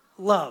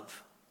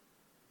love.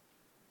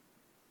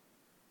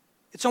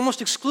 It's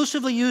almost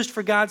exclusively used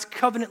for God's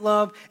covenant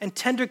love and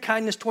tender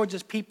kindness towards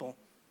his people.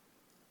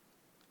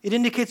 It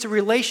indicates a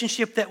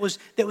relationship that was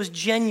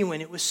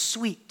genuine. It was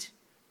sweet.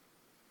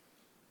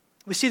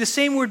 We see the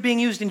same word being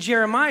used in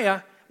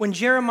Jeremiah when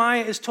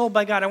Jeremiah is told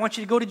by God, "I want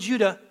you to go to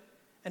Judah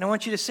and I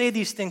want you to say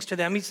these things to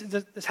them."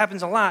 This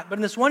happens a lot. But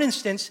in this one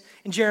instance,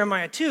 in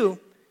Jeremiah 2,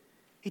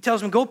 he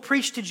tells him, "Go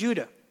preach to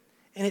Judah."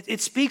 And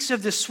it speaks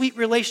of the sweet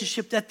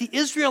relationship that the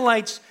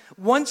Israelites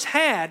once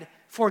had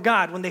for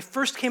God when they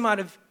first came out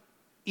of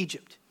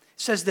Egypt.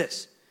 It says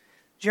this,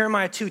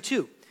 Jeremiah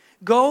 2:2,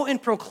 "Go and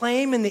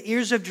proclaim in the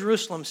ears of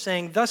Jerusalem,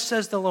 saying, 'Thus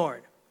says the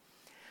Lord,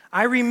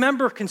 I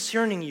remember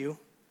concerning you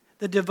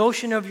the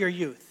devotion of your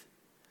youth,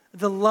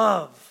 the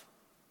love,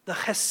 the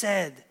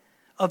chesed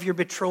of your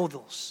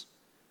betrothals,'"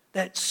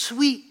 that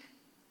sweet,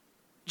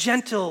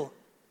 gentle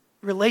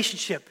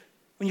relationship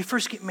when you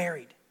first get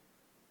married.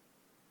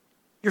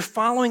 "You're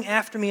following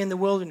after me in the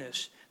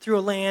wilderness through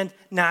a land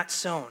not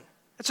sown."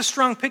 That's a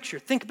strong picture.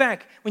 Think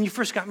back when you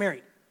first got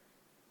married.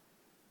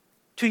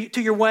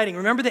 To your wedding.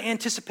 Remember the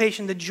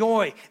anticipation, the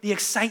joy, the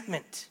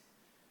excitement,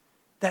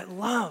 that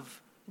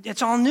love.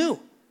 It's all new.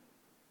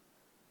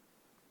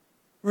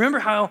 Remember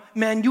how,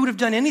 man, you would have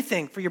done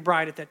anything for your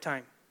bride at that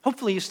time.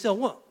 Hopefully you still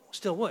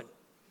would.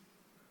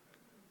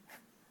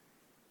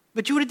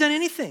 But you would have done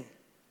anything.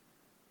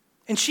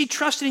 And she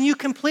trusted in you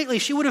completely.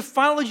 She would have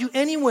followed you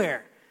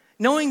anywhere,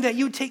 knowing that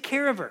you would take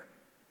care of her.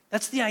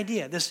 That's the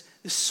idea, this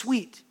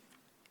sweet,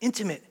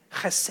 intimate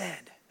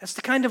chesed. That's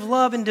the kind of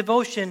love and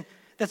devotion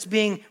that's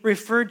being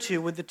referred to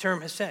with the term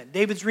chesed.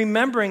 David's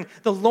remembering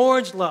the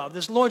Lord's love,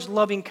 this Lord's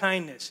loving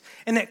kindness,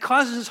 and that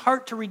causes his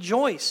heart to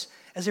rejoice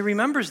as he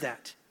remembers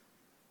that.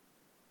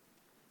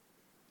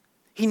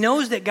 He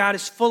knows that God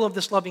is full of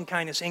this loving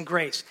kindness and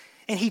grace,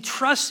 and he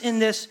trusts in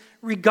this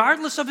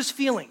regardless of his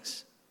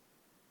feelings.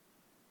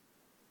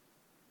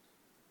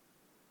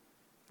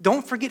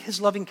 Don't forget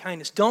his loving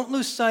kindness. Don't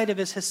lose sight of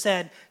his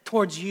hesed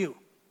towards you.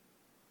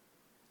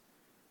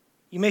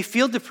 You may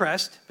feel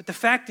depressed, but the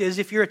fact is,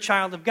 if you're a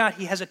child of God,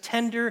 he has a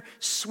tender,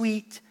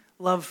 sweet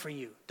love for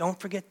you. Don't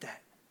forget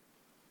that.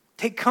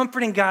 Take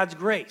comfort in God's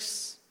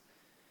grace.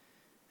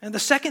 And the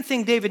second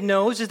thing David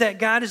knows is that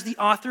God is the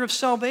author of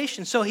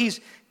salvation. So he's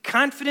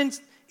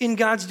confident in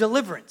God's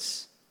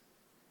deliverance.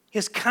 He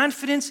has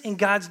confidence in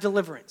God's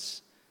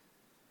deliverance.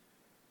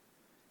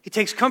 He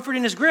takes comfort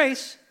in his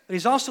grace, but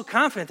he's also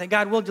confident that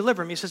God will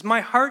deliver him. He says, my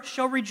heart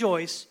shall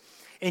rejoice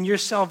in your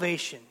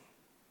salvation.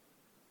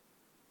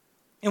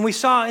 And we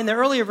saw in the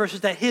earlier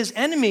verses that his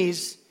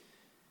enemies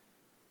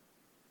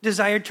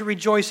desired to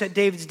rejoice at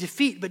David's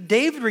defeat, but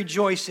David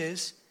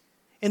rejoices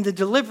in the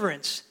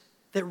deliverance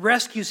that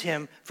rescues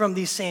him from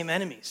these same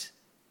enemies.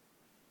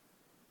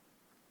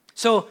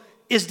 So,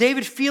 is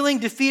David feeling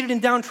defeated and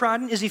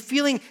downtrodden? Is he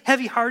feeling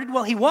heavy-hearted?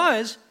 Well, he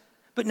was,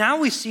 but now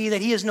we see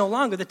that he is no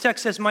longer. The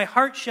text says, my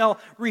heart shall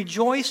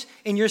rejoice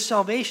in your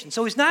salvation.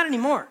 So he's not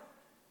anymore.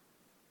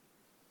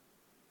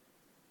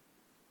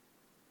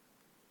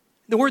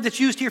 The word that's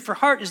used here for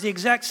heart is the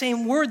exact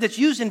same word that's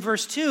used in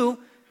verse 2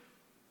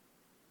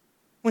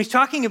 when he's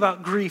talking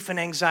about grief and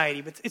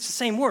anxiety, but it's the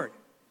same word.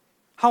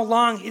 How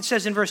long, it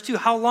says in verse 2,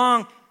 how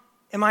long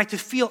am I to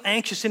feel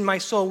anxious in my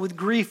soul with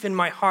grief in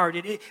my heart?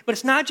 But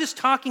it's not just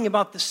talking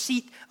about the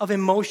seat of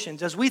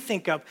emotions as we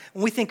think of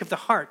when we think of the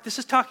heart. This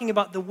is talking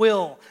about the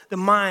will, the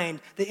mind,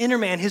 the inner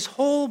man, his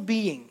whole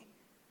being.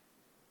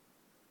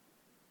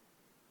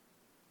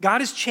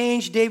 God has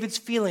changed David's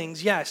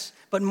feelings, yes,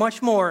 but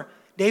much more.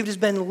 David has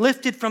been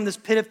lifted from this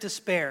pit of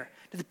despair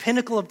to the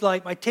pinnacle of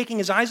light by taking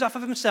his eyes off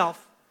of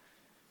himself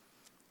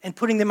and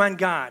putting them on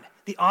God,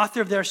 the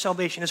author of their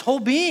salvation. His whole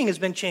being has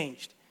been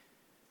changed.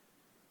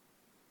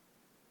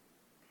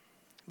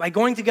 By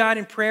going to God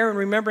in prayer and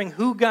remembering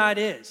who God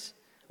is,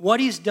 what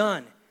he's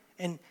done,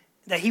 and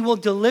that he will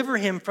deliver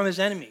him from his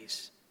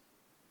enemies.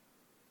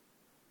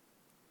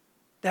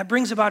 That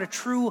brings about a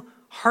true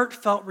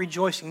heartfelt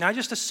rejoicing, not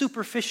just a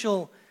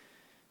superficial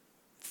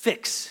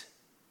fix.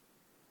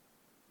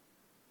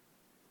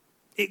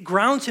 It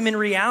grounds him in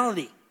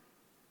reality,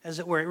 as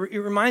it were. It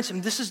reminds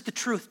him, this is the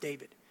truth,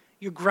 David.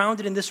 You're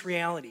grounded in this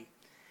reality.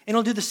 And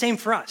it'll do the same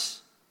for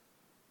us.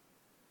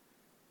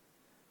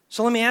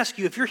 So let me ask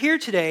you, if you're here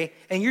today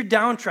and you're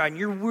downtrodden,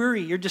 you're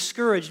weary, you're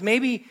discouraged,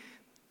 maybe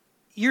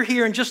you're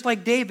here and just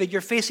like David,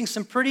 you're facing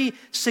some pretty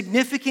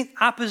significant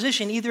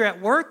opposition either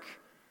at work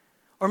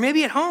or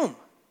maybe at home.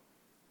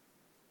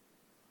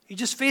 You're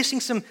just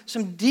facing some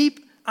deep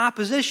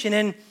opposition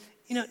and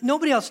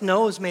nobody else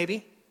knows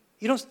maybe.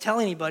 You don't tell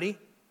anybody,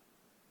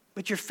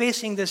 but you're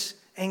facing this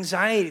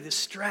anxiety, this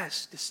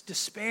stress, this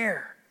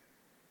despair.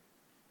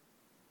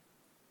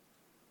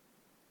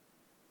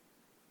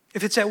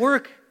 If it's at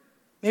work,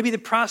 maybe the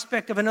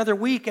prospect of another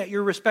week at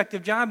your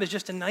respective job is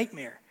just a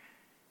nightmare.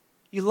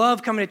 You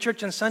love coming to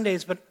church on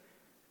Sundays, but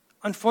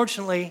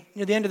unfortunately,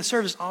 near the end of the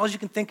service, all you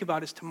can think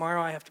about is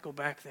tomorrow I have to go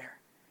back there.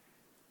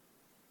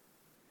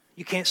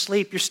 You can't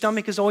sleep. Your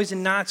stomach is always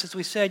in knots, as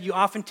we said. You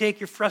often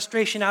take your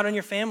frustration out on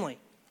your family.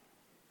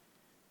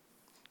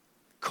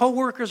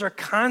 Coworkers are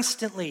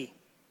constantly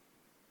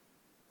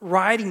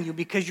riding you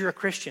because you're a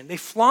Christian. They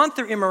flaunt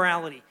their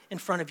immorality in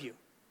front of you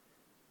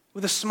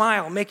with a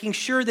smile, making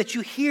sure that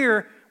you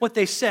hear what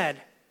they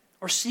said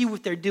or see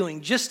what they're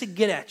doing just to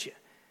get at you,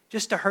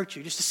 just to hurt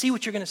you, just to see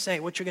what you're going to say,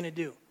 what you're going to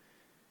do.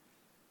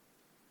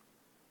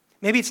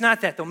 Maybe it's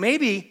not that, though.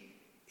 Maybe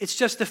it's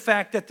just the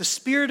fact that the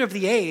spirit of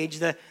the age,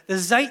 the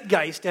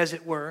zeitgeist, as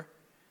it were,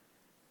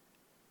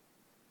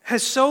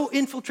 has so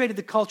infiltrated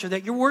the culture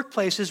that your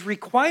workplace is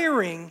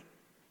requiring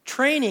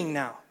training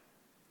now,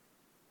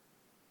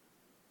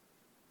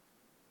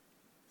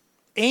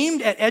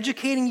 aimed at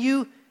educating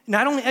you,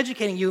 not only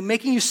educating you,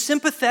 making you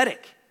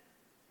sympathetic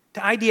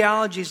to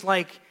ideologies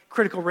like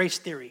critical race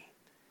theory,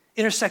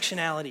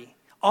 intersectionality,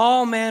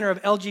 all manner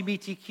of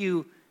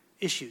LGBTQ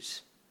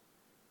issues.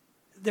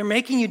 They're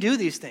making you do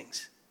these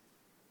things.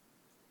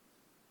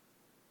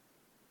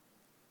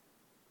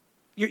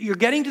 You're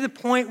getting to the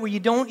point where you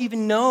don't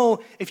even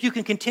know if you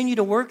can continue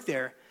to work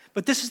there.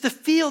 But this is the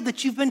field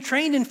that you've been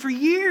trained in for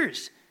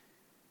years.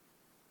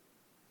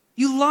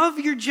 You love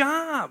your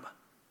job.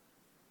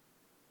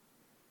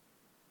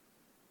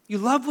 You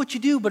love what you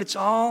do, but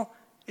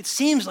it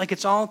seems like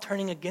it's all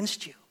turning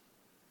against you.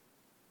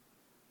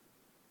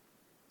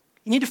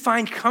 You need to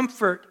find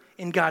comfort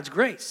in God's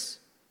grace.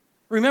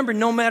 Remember,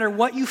 no matter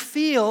what you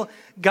feel,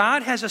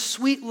 God has a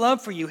sweet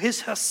love for you.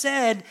 His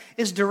hesed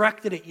is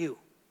directed at you.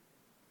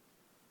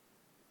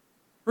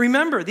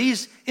 Remember,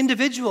 these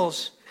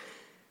individuals,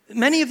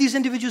 many of these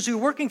individuals you're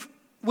working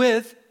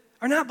with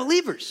are not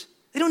believers.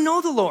 They don't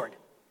know the Lord.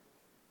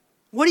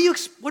 What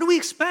do we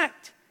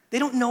expect? They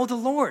don't know the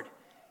Lord.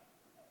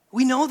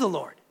 We know the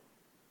Lord.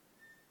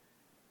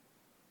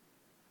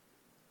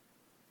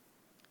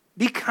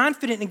 Be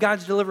confident in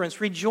God's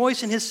deliverance.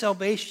 Rejoice in his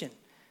salvation.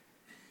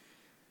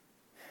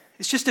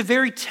 It's just a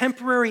very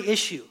temporary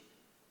issue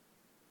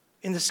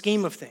in the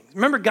scheme of things.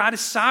 Remember, God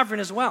is sovereign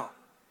as well.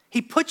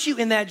 He put you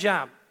in that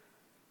job.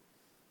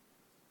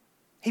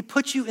 He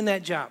put you in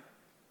that job.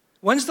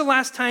 When's the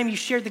last time you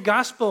shared the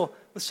gospel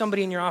with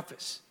somebody in your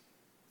office?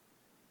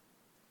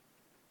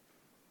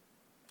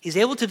 He's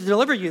able to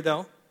deliver you,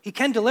 though. He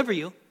can deliver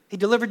you. He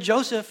delivered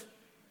Joseph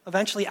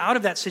eventually out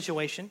of that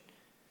situation.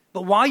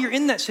 But while you're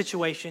in that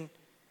situation,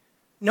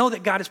 know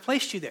that God has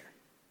placed you there.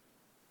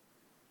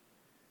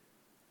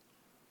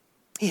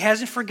 He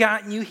hasn't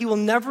forgotten you. He will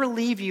never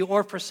leave you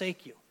or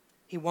forsake you.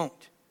 He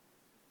won't.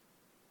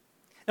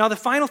 Now, the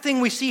final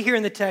thing we see here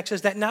in the text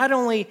is that not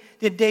only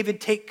did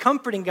David take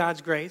comfort in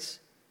God's grace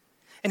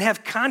and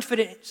have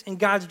confidence in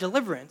God's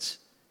deliverance,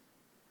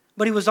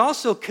 but he was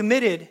also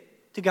committed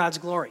to God's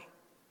glory.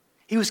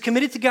 He was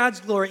committed to God's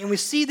glory, and we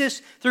see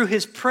this through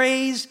his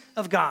praise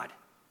of God.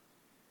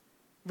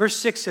 Verse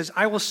 6 says,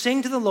 I will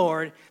sing to the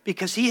Lord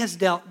because he has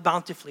dealt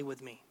bountifully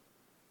with me.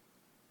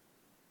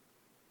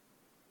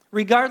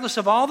 Regardless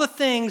of all the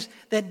things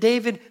that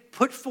David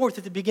put forth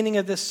at the beginning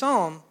of this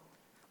psalm,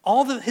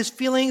 his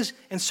feelings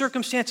and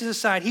circumstances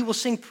aside, he will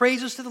sing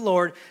praises to the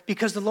Lord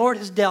because the Lord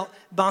has dealt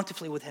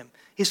bountifully with him.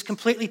 He's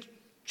completely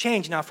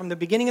changed now from the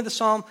beginning of the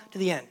psalm to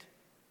the end.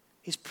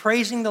 He's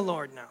praising the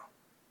Lord now.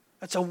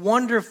 That's a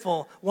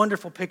wonderful,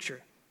 wonderful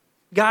picture.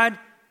 God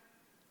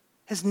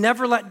has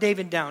never let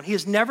David down. He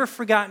has never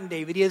forgotten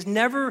David. He has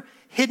never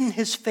hidden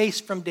his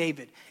face from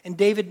David. And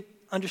David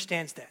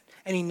understands that,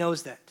 and he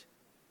knows that.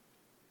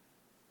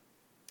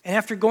 And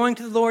after going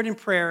to the Lord in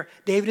prayer,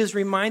 David is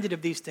reminded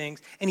of these things,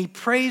 and he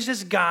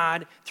praises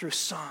God through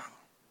song.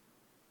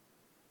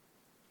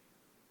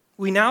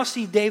 We now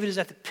see David is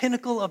at the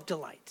pinnacle of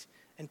delight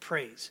and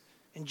praise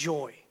and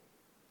joy.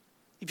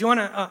 If you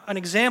want an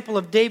example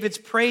of David's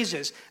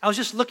praises, I was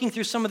just looking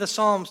through some of the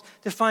Psalms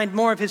to find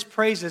more of his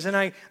praises, and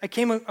I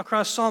came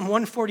across Psalm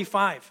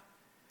 145.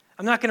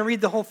 I'm not going to read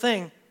the whole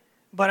thing,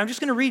 but I'm just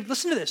going to read.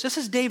 Listen to this. This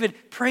is David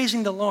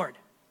praising the Lord.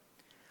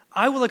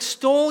 I will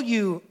extol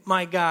you,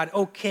 my God,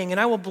 O King, and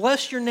I will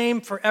bless your name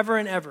forever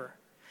and ever.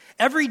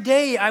 Every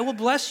day I will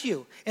bless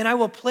you, and I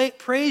will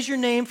praise your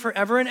name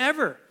forever and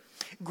ever.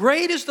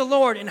 Great is the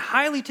Lord and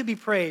highly to be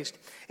praised,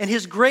 and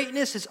his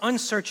greatness is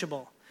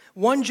unsearchable.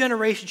 One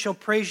generation shall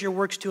praise your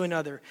works to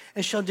another,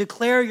 and shall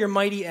declare your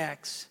mighty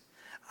acts.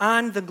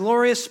 On the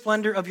glorious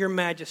splendor of your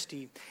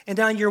majesty, and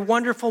on your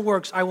wonderful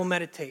works I will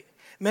meditate.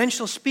 Men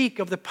shall speak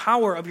of the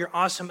power of your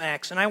awesome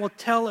acts, and I will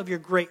tell of your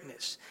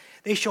greatness.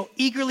 They shall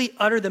eagerly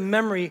utter the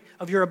memory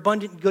of your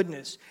abundant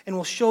goodness, and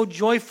will shout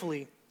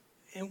joyfully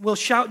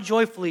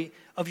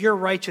of your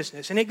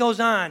righteousness. And it goes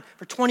on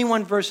for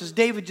 21 verses,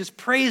 David just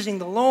praising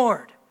the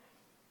Lord.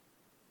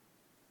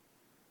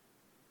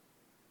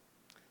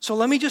 So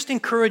let me just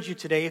encourage you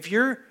today, if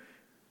you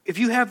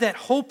have that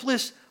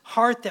hopeless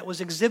heart that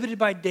was exhibited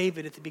by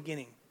David at the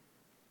beginning,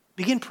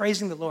 begin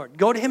praising the Lord.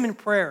 Go to him in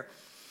prayer,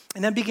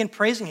 and then begin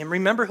praising him.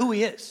 Remember who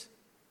he is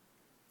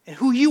and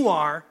who you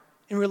are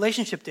in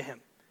relationship to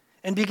him,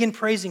 and begin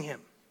praising him.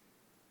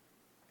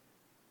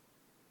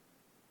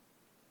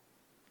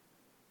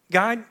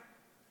 God,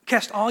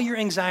 cast all your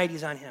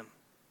anxieties on him.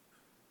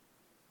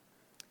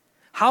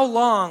 How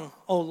long,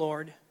 O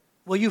Lord,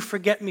 will you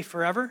forget me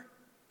forever?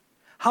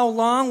 How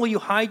long will you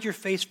hide your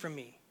face from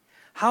me?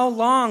 How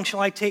long shall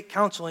I take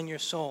counsel in your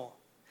soul,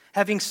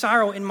 having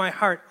sorrow in my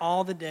heart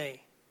all the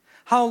day?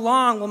 How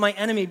long will my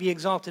enemy be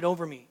exalted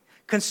over me?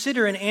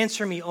 Consider and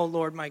answer me, O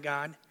Lord my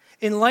God.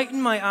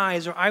 Enlighten my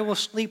eyes, or I will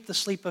sleep the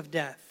sleep of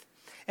death.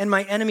 And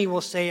my enemy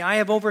will say, I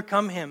have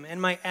overcome him,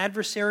 and my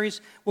adversaries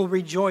will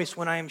rejoice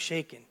when I am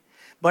shaken.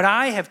 But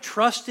I have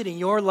trusted in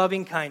your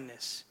loving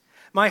kindness.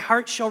 My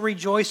heart shall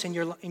rejoice in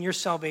your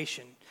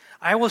salvation.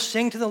 I will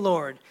sing to the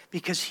Lord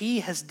because he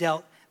has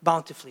dealt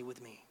bountifully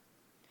with me.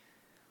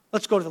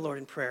 Let's go to the Lord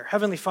in prayer.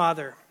 Heavenly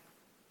Father,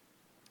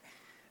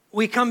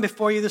 we come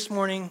before you this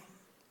morning,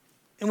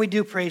 and we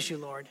do praise you,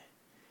 Lord.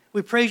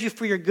 We praise you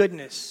for your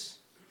goodness.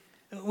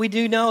 We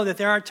do know that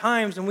there are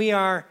times when we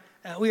are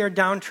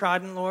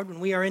downtrodden, Lord, when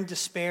we are in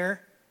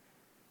despair.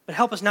 But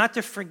help us not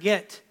to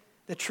forget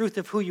the truth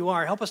of who you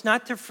are. Help us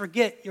not to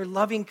forget your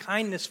loving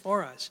kindness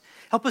for us.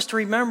 Help us to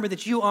remember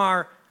that you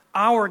are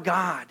our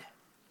God,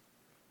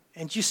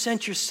 and you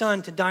sent your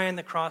Son to die on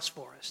the cross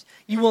for us.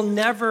 You will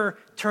never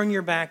turn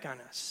your back on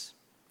us.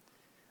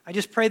 I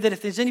just pray that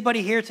if there's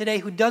anybody here today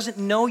who doesn't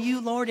know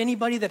you, Lord,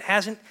 anybody that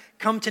hasn't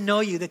come to know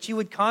you, that you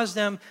would cause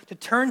them to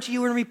turn to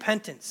you in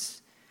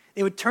repentance.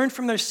 They would turn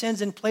from their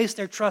sins and place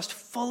their trust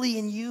fully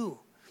in you,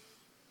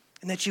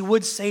 and that you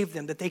would save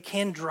them, that they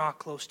can draw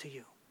close to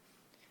you.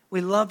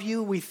 We love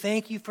you. We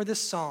thank you for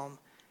this psalm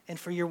and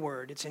for your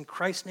word. It's in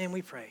Christ's name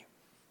we pray.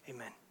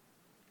 Amen.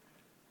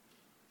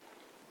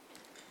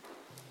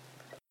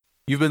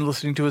 You've been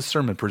listening to a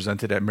sermon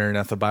presented at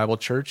Maranatha Bible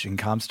Church in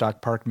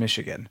Comstock Park,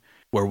 Michigan,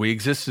 where we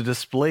exist to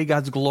display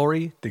God's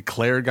glory,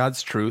 declare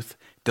God's truth,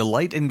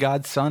 delight in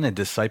God's Son, and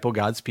disciple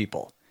God's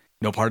people.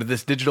 No part of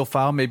this digital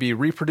file may be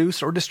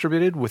reproduced or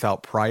distributed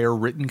without prior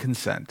written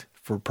consent.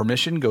 For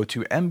permission, go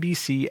to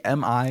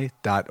mbcmi.org.